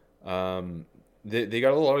Gemmel. They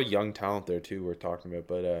got a lot of young talent there, too, we're talking about.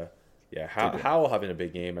 But, yeah, Howell having a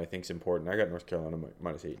big game, I think, is important. I got North Carolina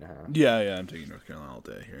minus 8.5. Yeah, I'm taking North Carolina all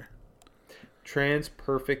day here. Trans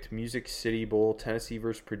Perfect Music City Bowl, Tennessee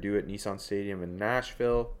versus Purdue at Nissan Stadium in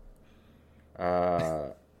Nashville.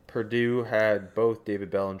 Purdue had both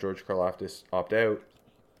David Bell and George Karlaftis opt out.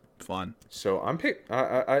 Fun. So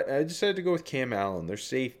I decided to go with Cam Allen, their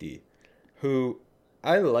safety, who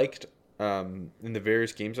I liked in the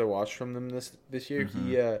various games I watched from them this year.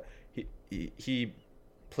 Mm-hmm. He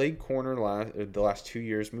played corner the last 2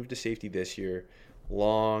 years, moved to safety this year,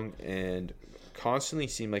 long and constantly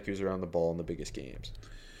seemed like he was around the ball in the biggest games.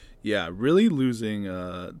 Yeah, really losing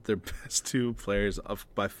their best two players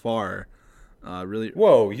by far. Really.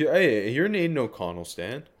 Whoa, you're an Aiden O'Connell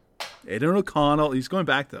stan. Aiden O'Connell, he's going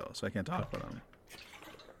back though, so I can't talk about him.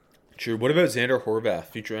 True. What about Xander Horvath,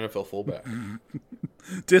 future NFL fullback?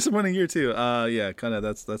 Disappointing year too. Yeah, kind of.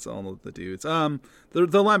 That's all the dudes. The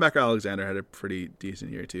linebacker Alexander had a pretty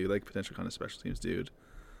decent year too, like potential kind of special teams dude.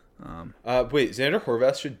 Wait, Xander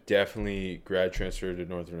Horvath should definitely grad transfer to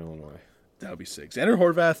Northern Illinois. That would be sick. Xander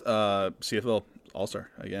Horvath, CFL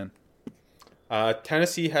All-Star again.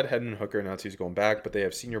 Tennessee had Hedman Hooker announced he's going back, but they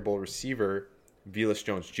have Senior Bowl receiver Velus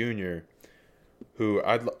Jones Jr., who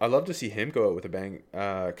I'd love to see him go out with a bang.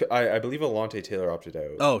 I believe Alontae Taylor opted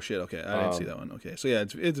out. Oh shit! Okay, I didn't see that one. Okay, so yeah,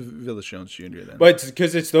 it's Velus Jones Jr. then. But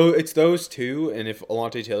because it's those two, and if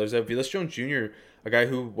Alontae Taylor's out, Velus Jones Jr., a guy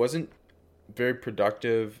who wasn't very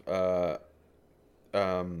productive at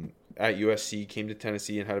USC, came to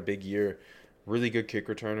Tennessee and had a big year. Really good kick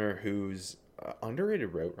returner who's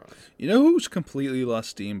underrated route runner. You know who's completely lost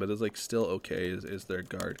steam but is like still okay is their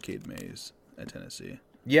guard Cade Mays at Tennessee.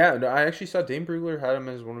 Yeah, no, I actually saw Dane Brugler had him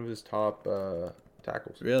as one of his top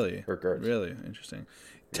tackles. Really? Or guards. Really interesting.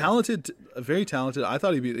 Talented, very talented. I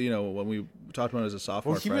thought he'd be, when we talked about him as a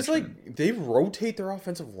sophomore. Well, he freshman, was like, they rotate their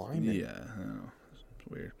offensive linemen. yeah, I know. It's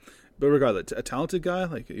weird. But regardless, a talented guy,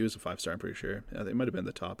 like he was a 5-star, I'm pretty sure. Yeah, they might have been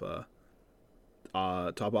the top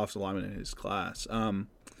offensive lineman in his class.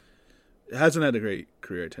 Hasn't had a great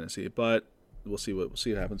career at Tennessee, but we'll see what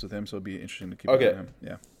happens with him. So it'll be interesting to keep an eye on him.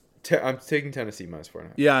 Yeah. I'm taking Tennessee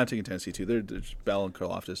 -4.5. Yeah, I'm taking Tennessee too. They're Bell and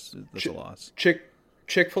Karlaftis. That's a loss.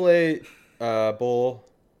 Chick-fil-A bowl,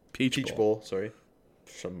 Peach Bowl. Sorry,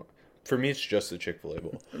 for me it's just the Chick-fil-A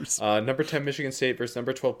bowl. Number 10 Michigan State versus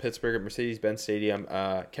number 12 Pittsburgh at Mercedes-Benz Stadium.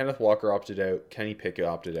 Kenneth Walker opted out. Kenny Pickett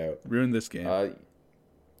opted out. Ruined this game.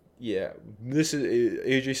 Yeah, this is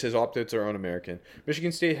AJ says opt-outs are un-American.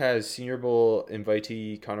 Michigan State has Senior Bowl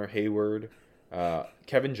invitee Connor Hayward.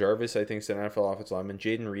 Kevin Jarvis, I think, is an NFL offensive lineman.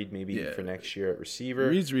 Jaden Reed, maybe for next year at receiver.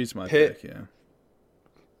 Reed's my pick, yeah.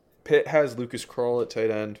 Pitt has Lucas Kroll at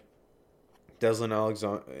tight end. Deslin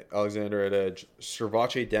Alexander at edge.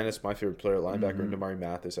 Servace Dennis, my favorite player at linebacker, and Damari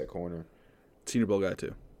Mathis at corner. Senior Bowl guy,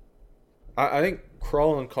 too. I think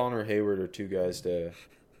Kroll and Connor Hayward are two guys to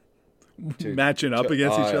matching up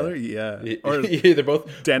against each other? Yeah. Or they're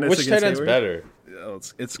both. Dennis which against tight end's Hayward? better? Oh,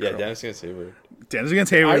 it's Yeah, Kroll. Dennis against Hayward. Dennis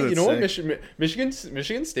against Hayward. You know what?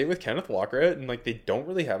 Michigan State with Kenneth Walker out, and like they don't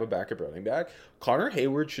really have a backup running back. Connor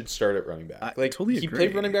Hayward should start at running back. Like totally he agree.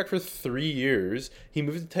 played running back for 3 years. He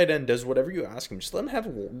moved to tight end, does whatever you ask him. Just let him have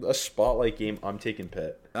a spotlight game. I'm taking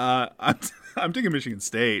Pitt. I'm taking Michigan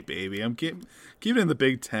State, baby. I'm keeping it in the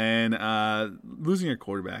Big Ten. Losing your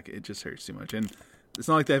quarterback, it just hurts too much, and it's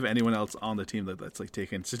not like they have anyone else on the team that's like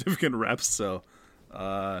taking significant reps. So,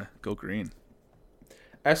 go green.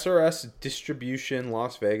 SRS Distribution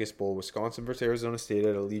Las Vegas Bowl, Wisconsin versus Arizona State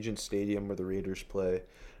at Allegiant Stadium where the Raiders play.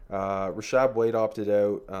 Rashad White opted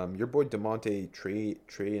out. Your boy DeMonte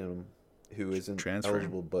Trayanum, who isn't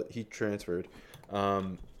eligible, but he transferred.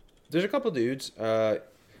 There's a couple dudes.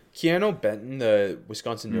 Keanu Benton, the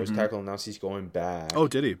Wisconsin nose tackle, announced he's going back. Oh,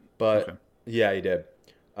 did he? But okay. Yeah, he did.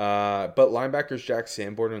 But linebackers Jack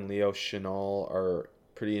Sanborn and Leo Chenal are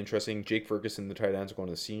pretty interesting. Jake Ferguson, the tight ends, going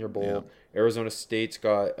to the Senior Bowl. Yeah. Arizona State's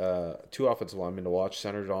got 2 offensive linemen to watch: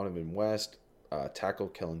 center Donovan West, tackle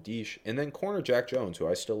Kellen Deesh, and then corner Jack Jones, who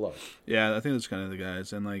I still love. Yeah, I think that's kind of the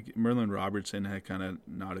guys. And like Merlin Robertson had kind of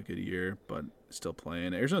not a good year, but still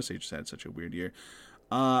playing. Arizona State just had such a weird year.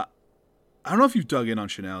 I don't know if you've dug in on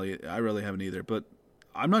Chenal. I really haven't either, but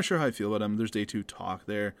I'm not sure how I feel about him. There's day 2 talk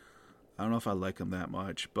there. I don't know if I like him that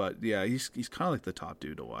much, but yeah, he's kind of like the top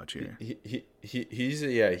dude to watch here.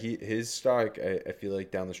 His stock I feel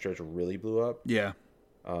like down the stretch really blew up. Yeah,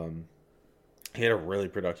 he had a really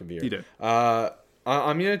productive year. He did. I'm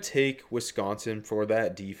gonna take Wisconsin for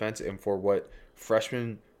that defense and for what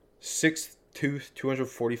freshman 6'2",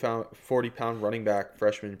 240-pound running back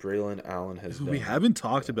freshman Braylon Allen has done. We haven't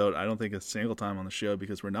talked about, I don't think, a single time on the show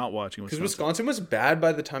because we're not watching Wisconsin. Because Wisconsin was bad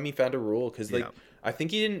by the time he found a rule. Because I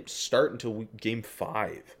think he didn't start until game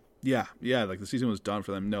 5. Yeah, like the season was done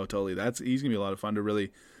for them. No, totally. He's gonna be a lot of fun to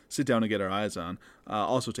really sit down and get our eyes on.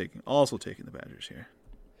 Also taking the Badgers here.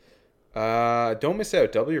 Don't miss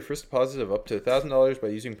out. Double your first deposit of up to $1,000 by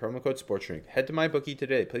using promo code SportsDrink. Head to MyBookie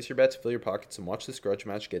today. Place your bets, fill your pockets, and watch this grudge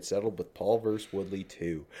match get settled with Paul vs. Woodley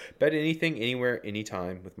 2. Bet anything, anywhere,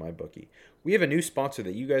 anytime with MyBookie. We have a new sponsor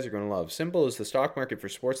that you guys are going to love. Symbol is the stock market for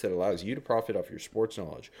sports that allows you to profit off your sports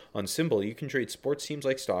knowledge. On Symbol, you can trade sports teams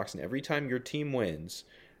like stocks, and every time your team wins,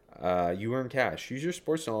 you earn cash. Use your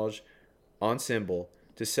sports knowledge on Symbol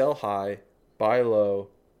to sell high, buy low,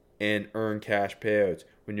 and earn cash payouts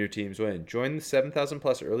when your teams win. Join the 7,000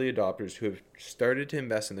 plus early adopters who have started to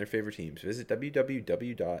invest in their favorite teams. Visit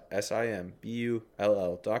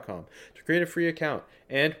www.simbull.com to create a free account.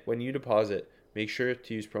 And when you deposit, make sure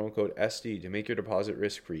to use promo code SD to make your deposit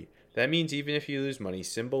risk-free. That means even if you lose money,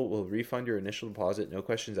 Symbol will refund your initial deposit, no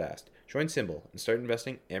questions asked. Join Symbol and start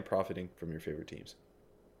investing and profiting from your favorite teams.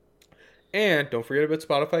 And don't forget about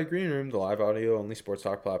Spotify Green Room, the live audio-only sports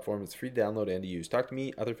talk platform. It's free to download and to use. Talk to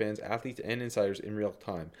me, other fans, athletes, and insiders in real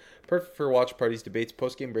time. Perfect for watch parties, debates,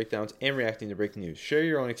 post-game breakdowns, and reacting to breaking news. Share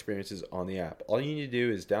your own experiences on the app. All you need to do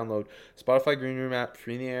is download Spotify Green Room app,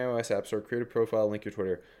 free in the iOS App Store, create a profile, link your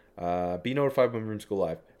Twitter. Be notified when rooms go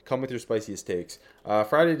live. Come with your spiciest takes.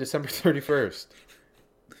 Friday, December 31st.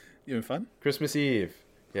 You having fun? Christmas Eve.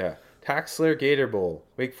 Yeah. Taxslayer Gator Bowl.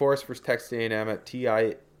 Wake Forest versus Texas A&M at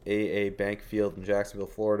TIAA Bank Field in Jacksonville,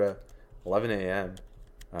 Florida. 11 a.m.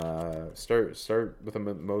 Start with a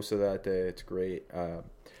mimosa that day. It's great.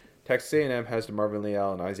 Texas A&M has DeMarvin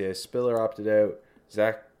Leal and Isaiah Spiller opted out.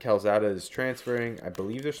 Zach Calzada is transferring. I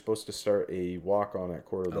believe they're supposed to start a walk-on at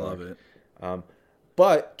quarterback. I love it.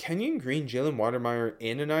 But Kenyon Green, Jalen Watermeyer,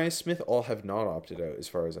 and Anais Smith all have not opted out, as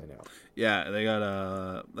far as I know. Yeah, they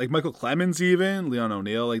got like Michael Clemens, even Leon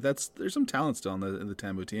O'Neal. Like there's some talent still in the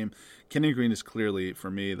Tambu team. Kenyon Green is clearly for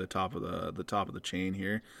me the top of the chain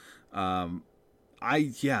here. He's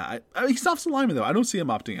off the lineman though. I don't see him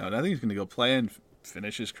opting out. I think he's going to go play and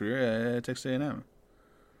finish his career at Texas A&M.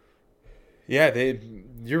 Yeah,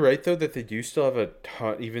 you're right though that they do still have a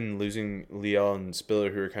ton. Even losing Leon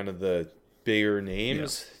Spiller, who are kind of the bigger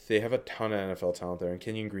names, they have a ton of NFL talent there. And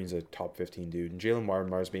Kenyon Green's a top 15 dude, and Jalen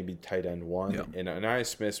Watermeyer's maybe tight end one, and Anais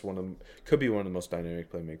Smith's could be one of the most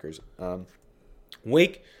dynamic playmakers.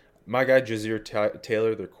 Wake, my guy Jazir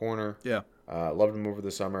Taylor, their corner. Yeah. Loved him over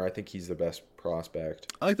the summer. I think he's the best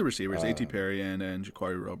prospect. I like the receivers, A.T. Perry and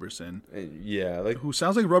Ja'Quari Roberson. Yeah. Who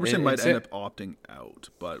sounds like Roberson might end up opting out,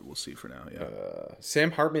 but we'll see for now. Yeah.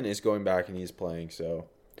 Sam Hartman is going back and he's playing, so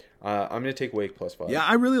I'm going to take Wake +5. Yeah,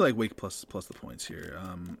 I really like Wake plus the points here.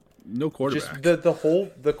 No quarterback. Just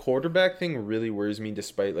the quarterback thing really worries me,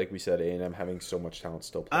 despite, like we said, A&M having so much talent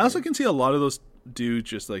still playing. I also can see a lot of those dudes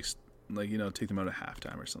just like take them out at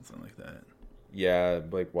halftime or something like that. Yeah,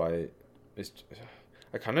 like why?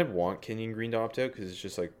 I kind of want Kenyon Green to opt out because it's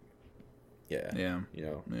just like, Tony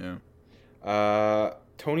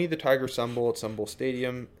the Tiger Sunbowl at Sunbowl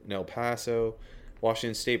Stadium in El Paso,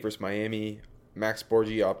 Washington State versus Miami. Max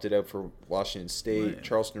Borgi opted out for Washington State. Right.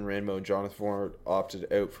 Charleston Rambo and Jonathan Ford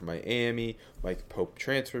opted out for Miami. Mike Pope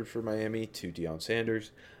transferred for Miami to Deion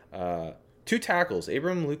Sanders. 2 tackles,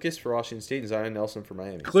 Abram Lucas for Washington State and Zion Nelson for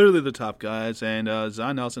Miami. Clearly the top guys, and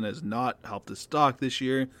Zion Nelson has not helped his stock this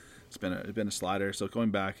year. It's been a slider, so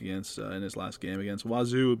going back against in his last game against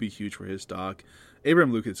Wazoo would be huge for his stock.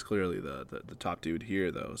 Abram Lucas is clearly the top dude here,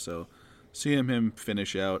 though, so seeing him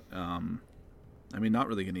finish out, not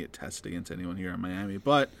really going to get tested against anyone here in Miami,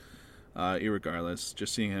 but irregardless,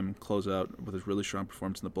 just seeing him close out with his really strong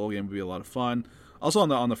performance in the bowl game would be a lot of fun. Also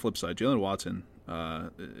on the flip side, Jalen Watson,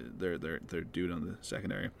 their dude on the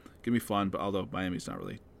secondary, could be fun, but although Miami's not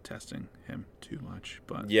really testing him too much,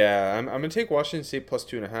 but yeah, I'm gonna take Washington State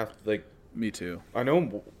 +2.5. Like, me too. I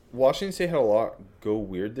know Washington State had a lot go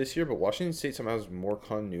weird this year, but Washington State somehow has more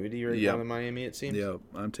continuity right now than Miami, it seems. Yeah,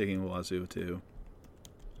 I'm taking Wazoo too.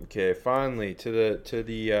 Okay, finally to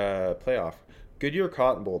the playoff. Goodyear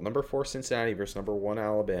Cotton Bowl, number 4 Cincinnati versus number 1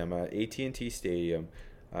 Alabama, AT&T Stadium,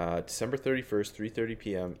 December 31st, 3:30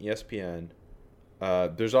 p.m. ESPN.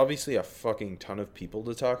 There's obviously a fucking ton of people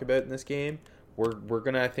to talk about in this game. We're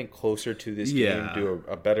gonna, I think, closer to this game do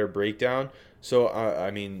a better breakdown. So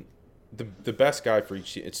the best guy for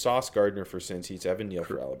each team, it's Sauce Gardner for Cincy, it's Evan Neal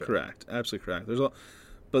for Alabama. Correct, absolutely correct. There's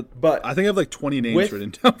but I think I have like 20 names written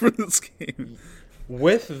down for this game.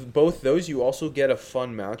 With both those, you also get a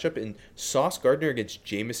fun matchup in Sauce Gardner against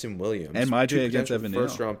Jamison Williams and MyJ against Evan Neal.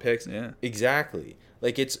 First round picks. Yeah, exactly.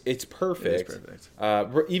 Like it's perfect. It is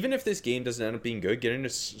perfect. Even if this game doesn't end up being good, getting to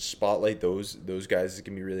spotlight those guys is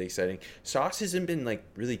gonna be really exciting. Sauce hasn't been like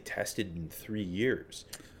really tested in 3 years.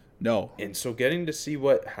 No, and so getting to see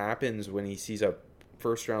what happens when he sees a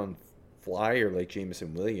first round flyer like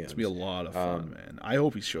Jamison Williams, it's gonna be a lot of fun, man. I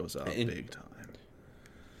hope he shows up big time.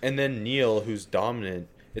 And then Neal, who's dominant.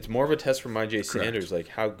 It's more of a test for MyJ Sanders. Like,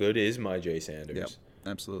 how good is MyJ Sanders? Yep,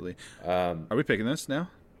 absolutely. Are we picking this now?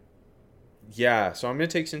 Yeah, so I'm going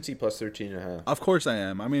to take Cincy +13.5. Of course I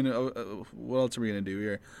am. I mean, what else are we going to do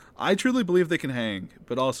here? I truly believe they can hang,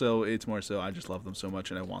 but also it's more so I just love them so much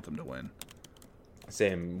and I want them to win.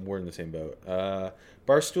 Same. We're in the same boat.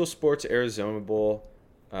 Barstool Sports Arizona Bowl.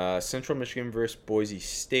 Central Michigan versus Boise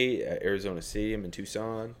State at Arizona Stadium in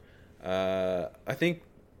Tucson. I think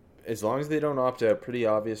as long as they don't opt out, pretty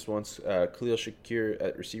obvious ones. Khalil Shakir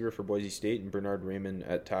at receiver for Boise State and Bernard Raymond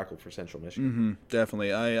at tackle for Central Michigan. Mm-hmm,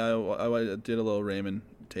 definitely. I did a little Raymond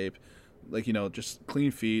tape. Like, just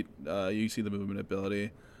clean feet. You see the movement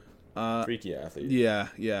ability. Freaky athlete. Yeah.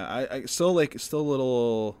 I still a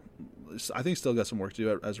little. I think still got some work to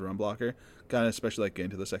do as a run blocker. Kind of especially like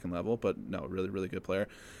getting to the second level, but no, really, really good player.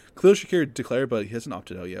 Khalil Shakir declared, but he hasn't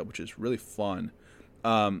opted out yet, which is really fun.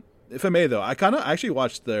 If I may, though, I actually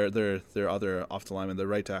watched their other offensive lineman, their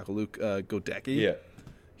right tackle, Luke Godecki. Yeah.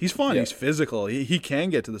 He's fun. Yeah. He's physical. He can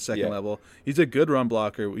get to the second level. He's a good run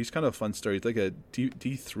blocker. He's kind of a fun story. He's like a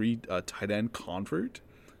D3 tight end convert.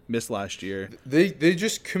 Missed last year. They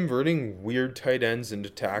just converting weird tight ends into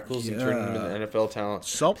tackles and turning them into NFL talent.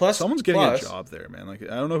 Someone's getting a job there, man. Like,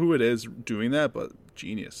 I don't know who it is doing that, but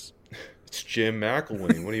genius. It's Jim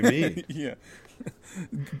McElwain. What do you mean? Yeah.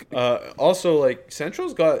 Also, like,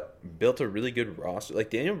 Central's built a really good roster. Like,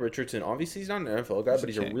 Daniel Richardson, obviously he's not an NFL guy, but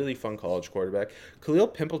he's a really fun college quarterback. Khalil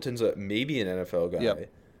Pimpleton's maybe an NFL guy. Yep.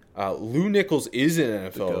 Lou Nichols is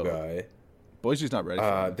an NFL guy. Boise's not ready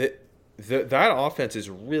for him. That offense is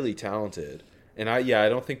really talented. And I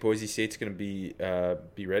don't think Boise State's going to be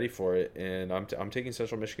ready for it. And I'm taking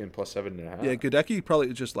Central Michigan plus 7.5. Yeah, Gadecki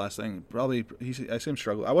probably just last thing. Probably I see him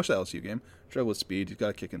struggle. I watched the LSU game. Struggle with speed. He's got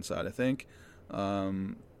a kick inside, I think.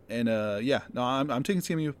 I'm taking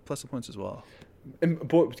CMU plus the points as well. And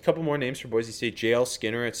a couple more names for Boise State. J.L.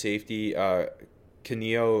 Skinner at safety. Kikala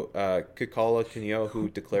Kaneo, who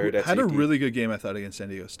declared at had safety. a really good game, I thought, against San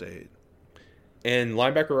Diego State. And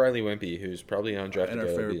linebacker Riley Wimpy, who's probably an undrafted. And our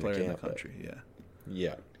favorite player in the country, yeah.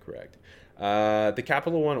 Yeah, correct. The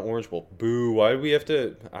Capital One Orange Bowl. Boo, why do we have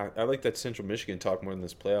to... I like that Central Michigan talk more than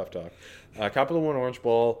this playoff talk. Capital One Orange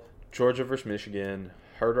Bowl, Georgia versus Michigan,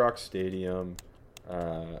 Hard Rock Stadium,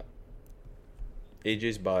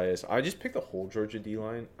 AJ's bias. I just picked the whole Georgia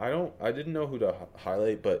D-line. I didn't know who to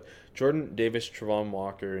highlight, but Jordan Davis, Travon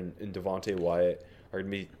Walker, and Devontae Wyatt are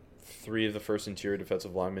going to be three of the first interior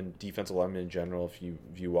defensive linemen in general, if you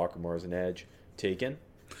view Walker more as an edge, taken.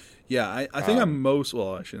 Yeah, I think I'm most...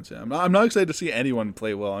 Well, I shouldn't say. I'm not excited to see anyone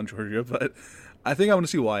play well on Georgia, but I think I want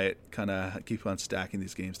to see Wyatt kind of keep on stacking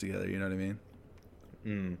these games together, you know what I mean?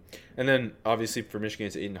 And then, obviously, for Michigan,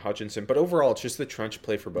 it's Aiden Hutchinson. But overall, it's just the trench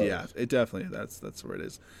play for both. Yeah, it definitely, that's where it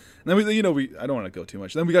is. And then, I don't want to go too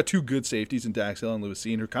much. Then we got two good safeties in Dax Hill and Lewis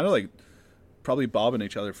Cine, who are kind of like probably bobbing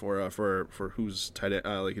each other for who's tight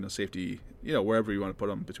end, safety, wherever you want to put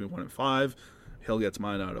them between 1 and 5. Hill gets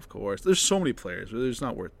mine out, of course. There's so many players. It's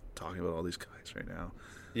not worth talking about all these guys right now.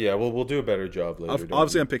 Yeah, well, we'll do a better job later.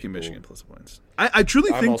 Obviously, I'm picking Michigan plus the points. I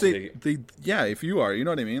truly think they if you are, you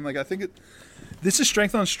know what I mean? Like, I think this is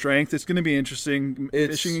strength on strength. It's going to be interesting.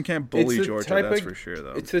 Michigan can't bully Georgia, that's for sure,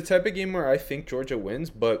 though. It's the type of game where I think Georgia wins,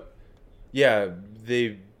 but yeah,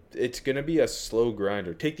 it's going to be a slow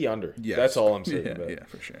grinder. Take the under. Yes. That's all I'm saying about it. Yeah,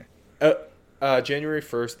 for sure. January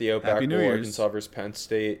 1st, the Outback Bowl, Arkansas versus Penn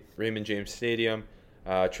State, Raymond James Stadium.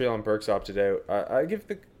 Treylon Burks opted out. I give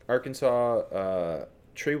the Arkansas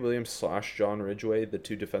Trey Williams / John Ridgeway, the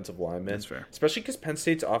two defensive linemen. That's fair. Especially because Penn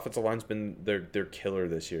State's offensive line's been their killer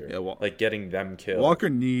this year. Yeah, getting them killed. Walker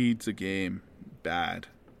needs a game bad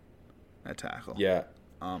at tackle. Yeah.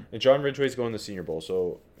 And John Ridgeway's going to the Senior Bowl,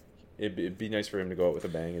 so it'd be nice for him to go out with a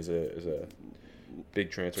bang as a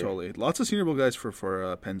big transfer. Totally. Lots of Senior Bowl guys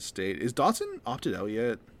for Penn State. Is Dotson opted out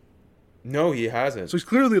yet? No, he hasn't. So he's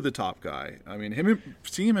clearly the top guy. I mean,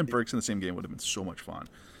 seeing him and Burks in the same game would have been so much fun.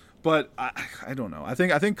 But I don't know. I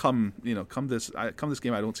think come this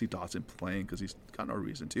game, I don't see Dotson playing because he's got no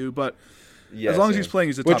reason to. But as long as he's playing,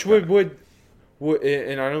 he's the top guy. Would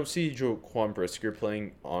and I don't see Jaquan Brisker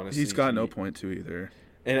playing. Honestly, he's got no point to either.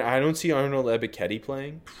 And I don't see Arnold Ebiketie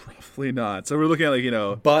playing. Probably not. So we're looking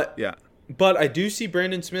at But yeah. But I do see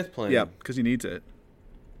Brandon Smith playing. Yeah, because he needs it.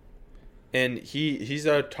 And he's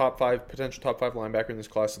a potential top 5 linebacker in this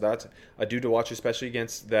class, so that's a dude to watch, especially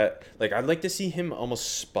against that. Like, I'd like to see him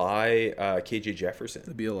almost spy KJ Jefferson.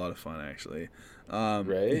 That'd be a lot of fun, actually.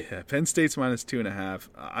 Right? Yeah, Penn State's minus 2.5.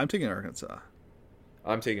 I'm taking Arkansas.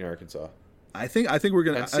 I'm taking Arkansas. I think we're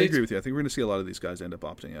gonna. I agree with you. I think we're gonna see a lot of these guys end up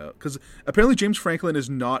opting out because apparently James Franklin is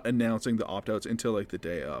not announcing the opt outs until like the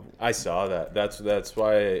day of. I saw that. That's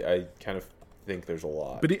why I kind of think there's a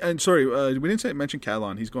lot. But we didn't mention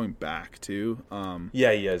Catalon. He's going back too.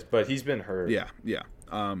 Yeah, he is, but he's been hurt. Yeah.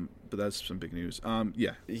 But that's some big news.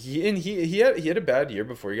 Yeah. He had a bad year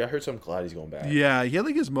before he got hurt, so I'm glad he's going back. Yeah, he had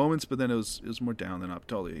like his moments, but then it was more down than up.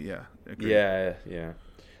 Totally. Yeah. Agreed. Yeah.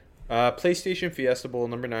 PlayStation Fiesta Bowl,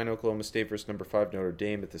 number 9 Oklahoma State versus number 5 Notre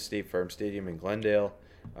Dame at the State Farm Stadium in Glendale.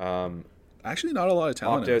 Actually, not a lot of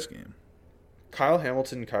talent in this game. Kyle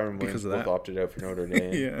Hamilton and Kyron Williams both opted out for Notre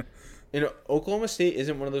Dame. Yeah. And Oklahoma State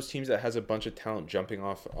isn't one of those teams that has a bunch of talent jumping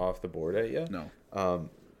off the board at you. No.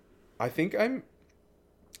 I think I'm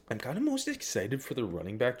kind of most excited for the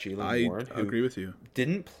running back Jaylen Warren, who agree with you.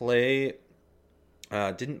 Didn't play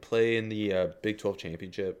in the Big 12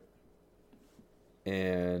 championship,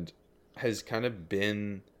 and has kind of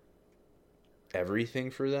been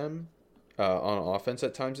everything for them on offense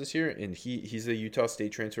at times this year. And he's a Utah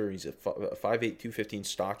State transfer. He's a 5'8", 215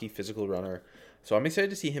 stocky physical runner. So I'm excited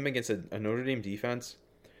to see him against a Notre Dame defense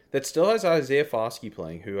that still has Isaiah Foskey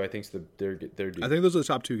playing, who I think is their dude. I think those are the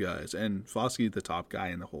top 2 guys, and Foskey the top guy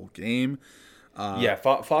in the whole game.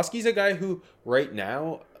 Foskey's a guy who right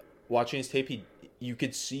now, watching his tape, you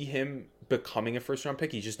could see him becoming a first-round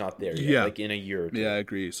pick. He's just not there yet, like in a year or 2. Yeah, I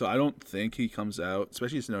agree. So I don't think he comes out,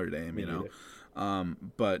 especially it's Notre Dame,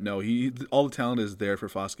 But no, all the talent is there for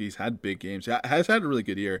Foskey. He's had big games. Has had a really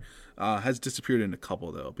good year. Has disappeared in a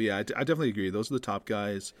couple, though. But yeah, I definitely agree. Those are the top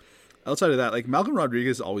guys. Outside of that, like Malcolm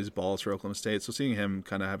Rodriguez always balls for Oklahoma State. So seeing him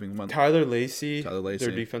kind of having one. Tyler Lacey, their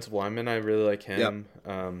defensive lineman, I really like him.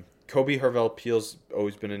 Yep. Kobe Harvell-Peel's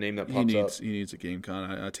always been a name that pops up. He needs a game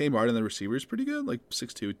con. Tay Martin, the receiver, is pretty good. Like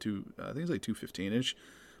 6'2", I think he's like 215-ish.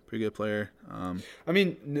 Pretty good player. I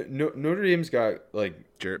mean, Notre Dame's got like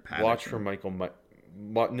Jarrett Patterson. Watch for Michael.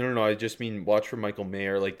 No. I just mean watch for Michael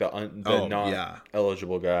Mayer, like the not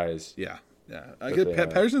eligible guys. Yeah. I get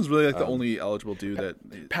Patterson's really like the only eligible dude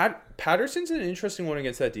that. Patterson's an interesting one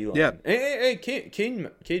against that D line. Yeah. Hey,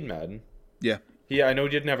 Cade Madden. Yeah. I know he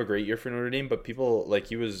didn't have a great year for Notre Dame, but people like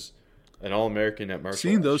he was an All-American at Marshall.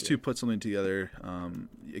 Seeing those two put something together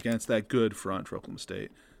against that good front for Oklahoma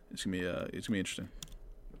State, it's gonna be interesting.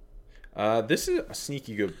 This is a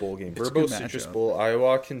sneaky good bowl game. Verbo Citrus Bowl,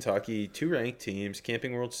 Iowa, Kentucky, 2 ranked teams,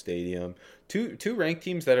 Camping World Stadium, two ranked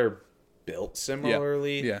teams that are built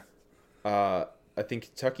similarly. Yeah. I think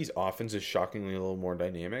Kentucky's offense is shockingly a little more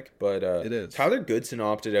dynamic, but it is. Tyler Goodson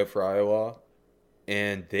opted out for Iowa,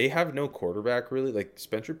 and they have no quarterback really. Like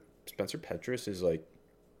Spencer Petras is like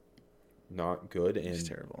not good and He's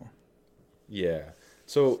terrible. Yeah.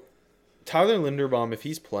 So Tyler Linderbaum, if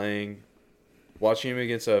he's playing, watching him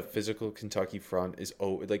against a physical Kentucky front is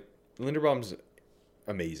like Linderbaum's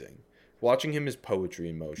amazing. Watching him is poetry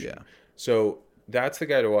in motion. Yeah. So that's the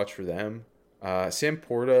guy to watch for them. Sam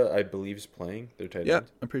Porta, I believe, is playing. Their tight end. Yeah,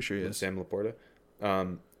 I'm pretty sure he is. Sam Laporta.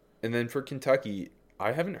 And then for Kentucky,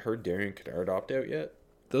 I haven't heard Darian Kennard opt out yet.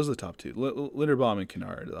 Those are the top two. Linderbaum and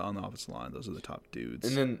Kennard on the offensive line. Those are the top dudes.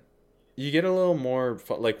 And then you get a little more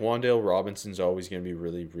fun, like Wan'Dale Robinson's always going to be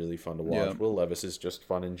really, really fun to watch. Yeah. Will Levis is just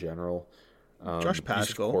fun in general. Josh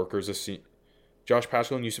Paschal. Josh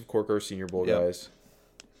Paschal and Yusuf Corker are Senior Bowl guys.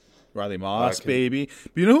 Riley Moss, baby.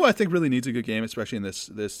 But you know who I think really needs a good game, especially in this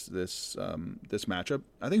matchup?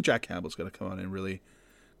 I think Jack Campbell's going to come out and really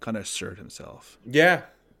kind of assert himself. Yeah.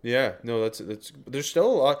 No, that's. There's still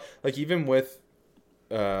a lot. Like even with,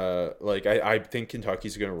 I think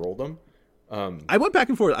Kentucky's going to roll them. I went back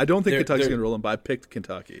and forth. I don't think Kentucky's going to roll them, but I picked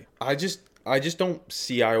Kentucky. I just don't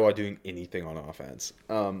see Iowa doing anything on offense.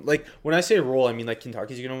 Like when I say roll, I mean like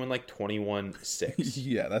Kentucky's going to win like 21-6.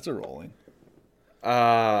 Yeah, that's a rolling.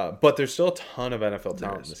 But there's still a ton of NFL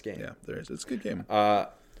talent in this game. Yeah, there is. It's a good game.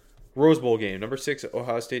 Rose Bowl game. Number 6,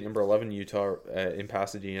 Ohio State. Number 11, Utah in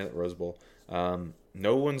Pasadena at Rose Bowl.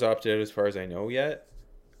 No one's opted out as far as I know yet,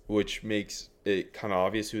 which makes it kind of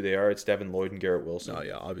obvious who they are. It's Devin Lloyd and Garrett Wilson. Oh,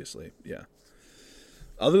 yeah, obviously. Yeah.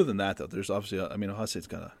 Other than that, though, there's obviously, Ohio State's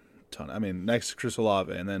got a ton. Next, Chris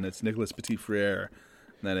Olave, and then it's Nicholas Petit-Frere,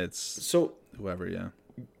 and then it's whoever, yeah.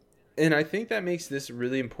 And I think that makes this a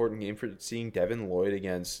really important game for seeing Devin Lloyd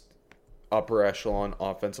against upper echelon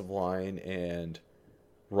offensive line and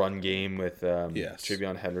run game with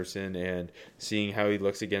Travion Henderson, and seeing how he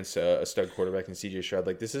looks against a stud quarterback in CJ Stroud.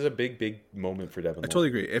 Like, this is a big, big moment for Devin Lloyd. I totally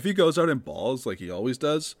agree. If he goes out and balls like he always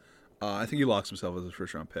does, I think he locks himself as a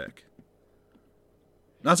first-round pick.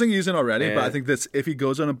 Not saying he isn't already, but I think that's if he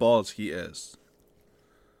goes out and balls, he is.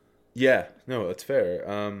 Yeah, no, that's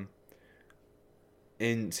fair.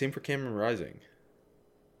 And same for Cameron Rising.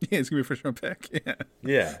 Yeah, it's going to be a first-round pick.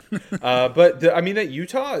 Yeah. But, that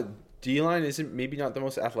Utah D-line isn't maybe not the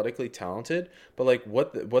most athletically talented, but, like,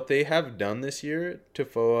 what they have done this year,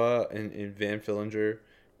 Tafoa and Van Fillinger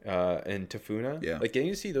and Tafuna, like, getting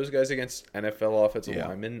to see those guys against NFL offensive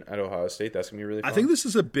linemen at Ohio State, that's going to be really fun. I think this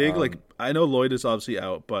is a big, I know Lloyd is obviously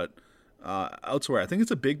out, but elsewhere, I think it's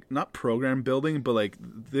a big, not program building, but, like,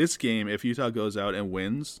 this game, if Utah goes out and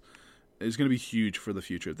wins, is going to be huge for the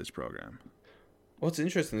future of this program. Well, it's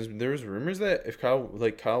interesting. There was rumors that if Kyle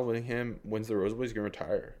Whittingham wins the Rose Bowl, he's going to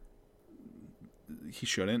retire. He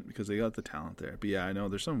shouldn't, because they got the talent there. But yeah, I know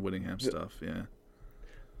there's some Whittingham stuff. Yeah.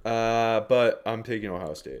 But I'm taking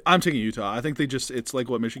Ohio State. I'm taking Utah. I think it's like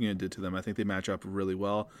what Michigan did to them. I think they match up really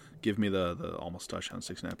well. Give me the almost touchdown,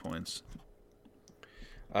 6.5 points.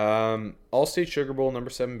 All-State Sugar Bowl,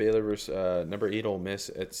 number 7 Baylor versus number 8 Ole Miss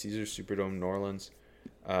at Caesars Superdome, New Orleans.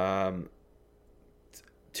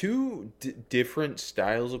 Two different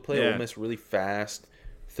styles of play. Ole Miss really fast,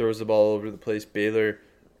 throws the ball all over the place. Baylor,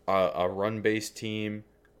 a run-based team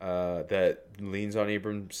that leans on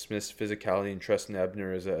Abram Smith's physicality and Treston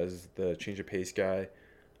Ebner as the change of pace guy.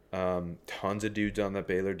 Tons of dudes on that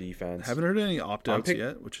Baylor defense. Haven't heard any opt-outs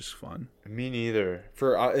yet, which is fun. Me neither.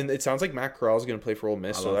 And it sounds like Matt Corral is going to play for Ole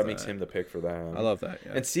Miss, so that makes him the pick for that. I love that.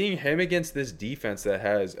 Yeah. And seeing him against this defense that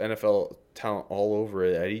has NFL talent all over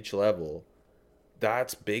it at each level,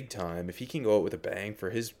 that's big time. If he can go out with a bang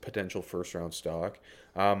for his potential first-round stock.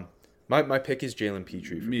 My pick is Jalen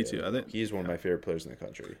Petrie. Me too. I think he's one of my favorite players in the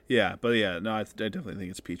country. Yeah, but I definitely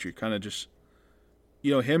think it's Petrie. Kind of just,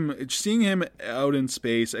 seeing him out in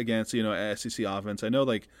space against SEC offense. I know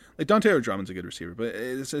like Dontae Drummond's a good receiver, but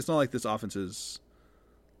it's not like this offense is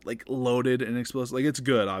like loaded and explosive. Like it's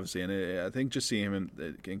good, obviously, and I think just seeing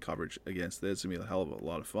him in coverage against this would be a hell of a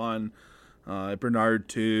lot of fun. Bernard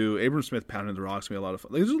too. Abram Smith pounding the rocks would be a lot of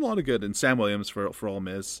fun. Like, there's a lot of good, and Sam Williams for Ole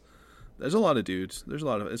Miss. There's a lot of dudes. It's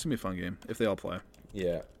gonna be a fun game if they all play.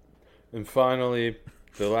 Yeah, and finally,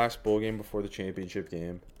 the last bowl game before the championship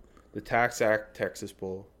game, the TaxAct Texas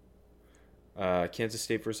Bowl. Kansas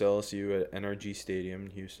State versus LSU at NRG Stadium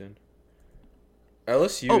in Houston.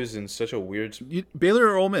 LSU is in such a weird... Baylor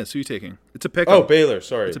or Ole Miss? Who are you taking? It's a pick 'em. Oh, Baylor.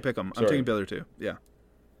 Sorry. It's a pick 'em. I'm taking Baylor too. Yeah.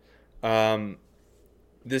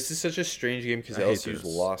 This is such a strange game because LSU's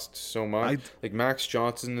lost so much. Like Max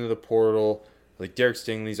Johnson into the portal. Like Derek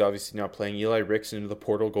Stingley's obviously not playing. Eli Ricks into the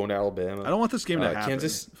portal going to Alabama. I don't want this game to happen.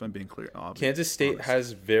 If I'm being clear, Kansas State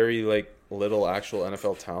has very little actual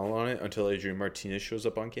NFL talent on it until Adrian Martinez shows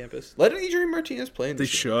up on campus. Let Adrian Martinez play in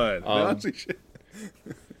this game. They actually should.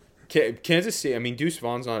 Kansas State, I mean, Deuce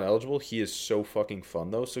Vaughn's not eligible. He is so fucking fun,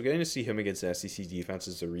 though. So getting to see him against an SEC defense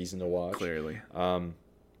is a reason to watch. Clearly.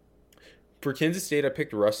 For Kansas State, I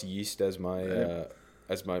picked Russ Yeast as my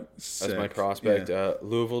prospect. Yeah.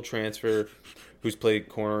 Louisville transfer, who's played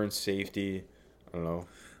corner and safety. I don't know.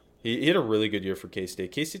 He had a really good year for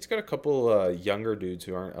K-State. K-State's got a couple younger dudes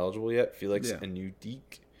who aren't eligible yet. Felix and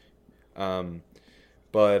Udik.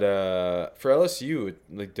 But for LSU,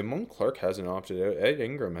 like Damone Clark hasn't opted out. Ed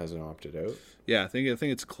Ingram hasn't opted out. Yeah, I think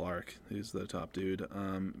it's Clark who's the top dude.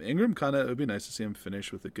 Ingram it would be nice to see him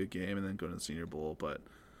finish with a good game and then go to the Senior Bowl. But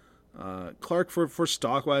Clark for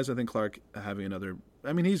stock wise, I think Clark having another.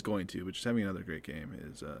 I mean, he's going to, but just having another great game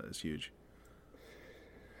is huge.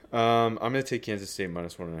 I'm gonna take Kansas State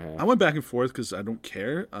 -1.5. I went back and forth because I don't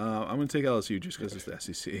care. I'm gonna take LSU just because it's the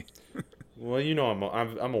SEC. Well, you know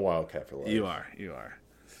I'm a Wildcat for life. You are.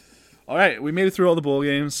 All right, we made it through all the bowl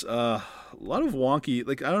games. A lot of wonky,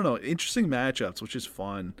 interesting matchups, which is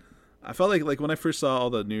fun. I felt like when I first saw all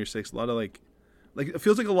the New Year's Six, a lot of it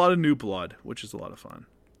feels like a lot of new blood, which is a lot of fun.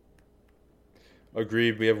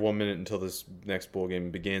 Agreed. We have 1 minute until this next bowl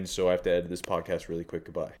game begins, so I have to edit this podcast really quick.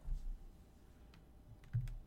 Goodbye.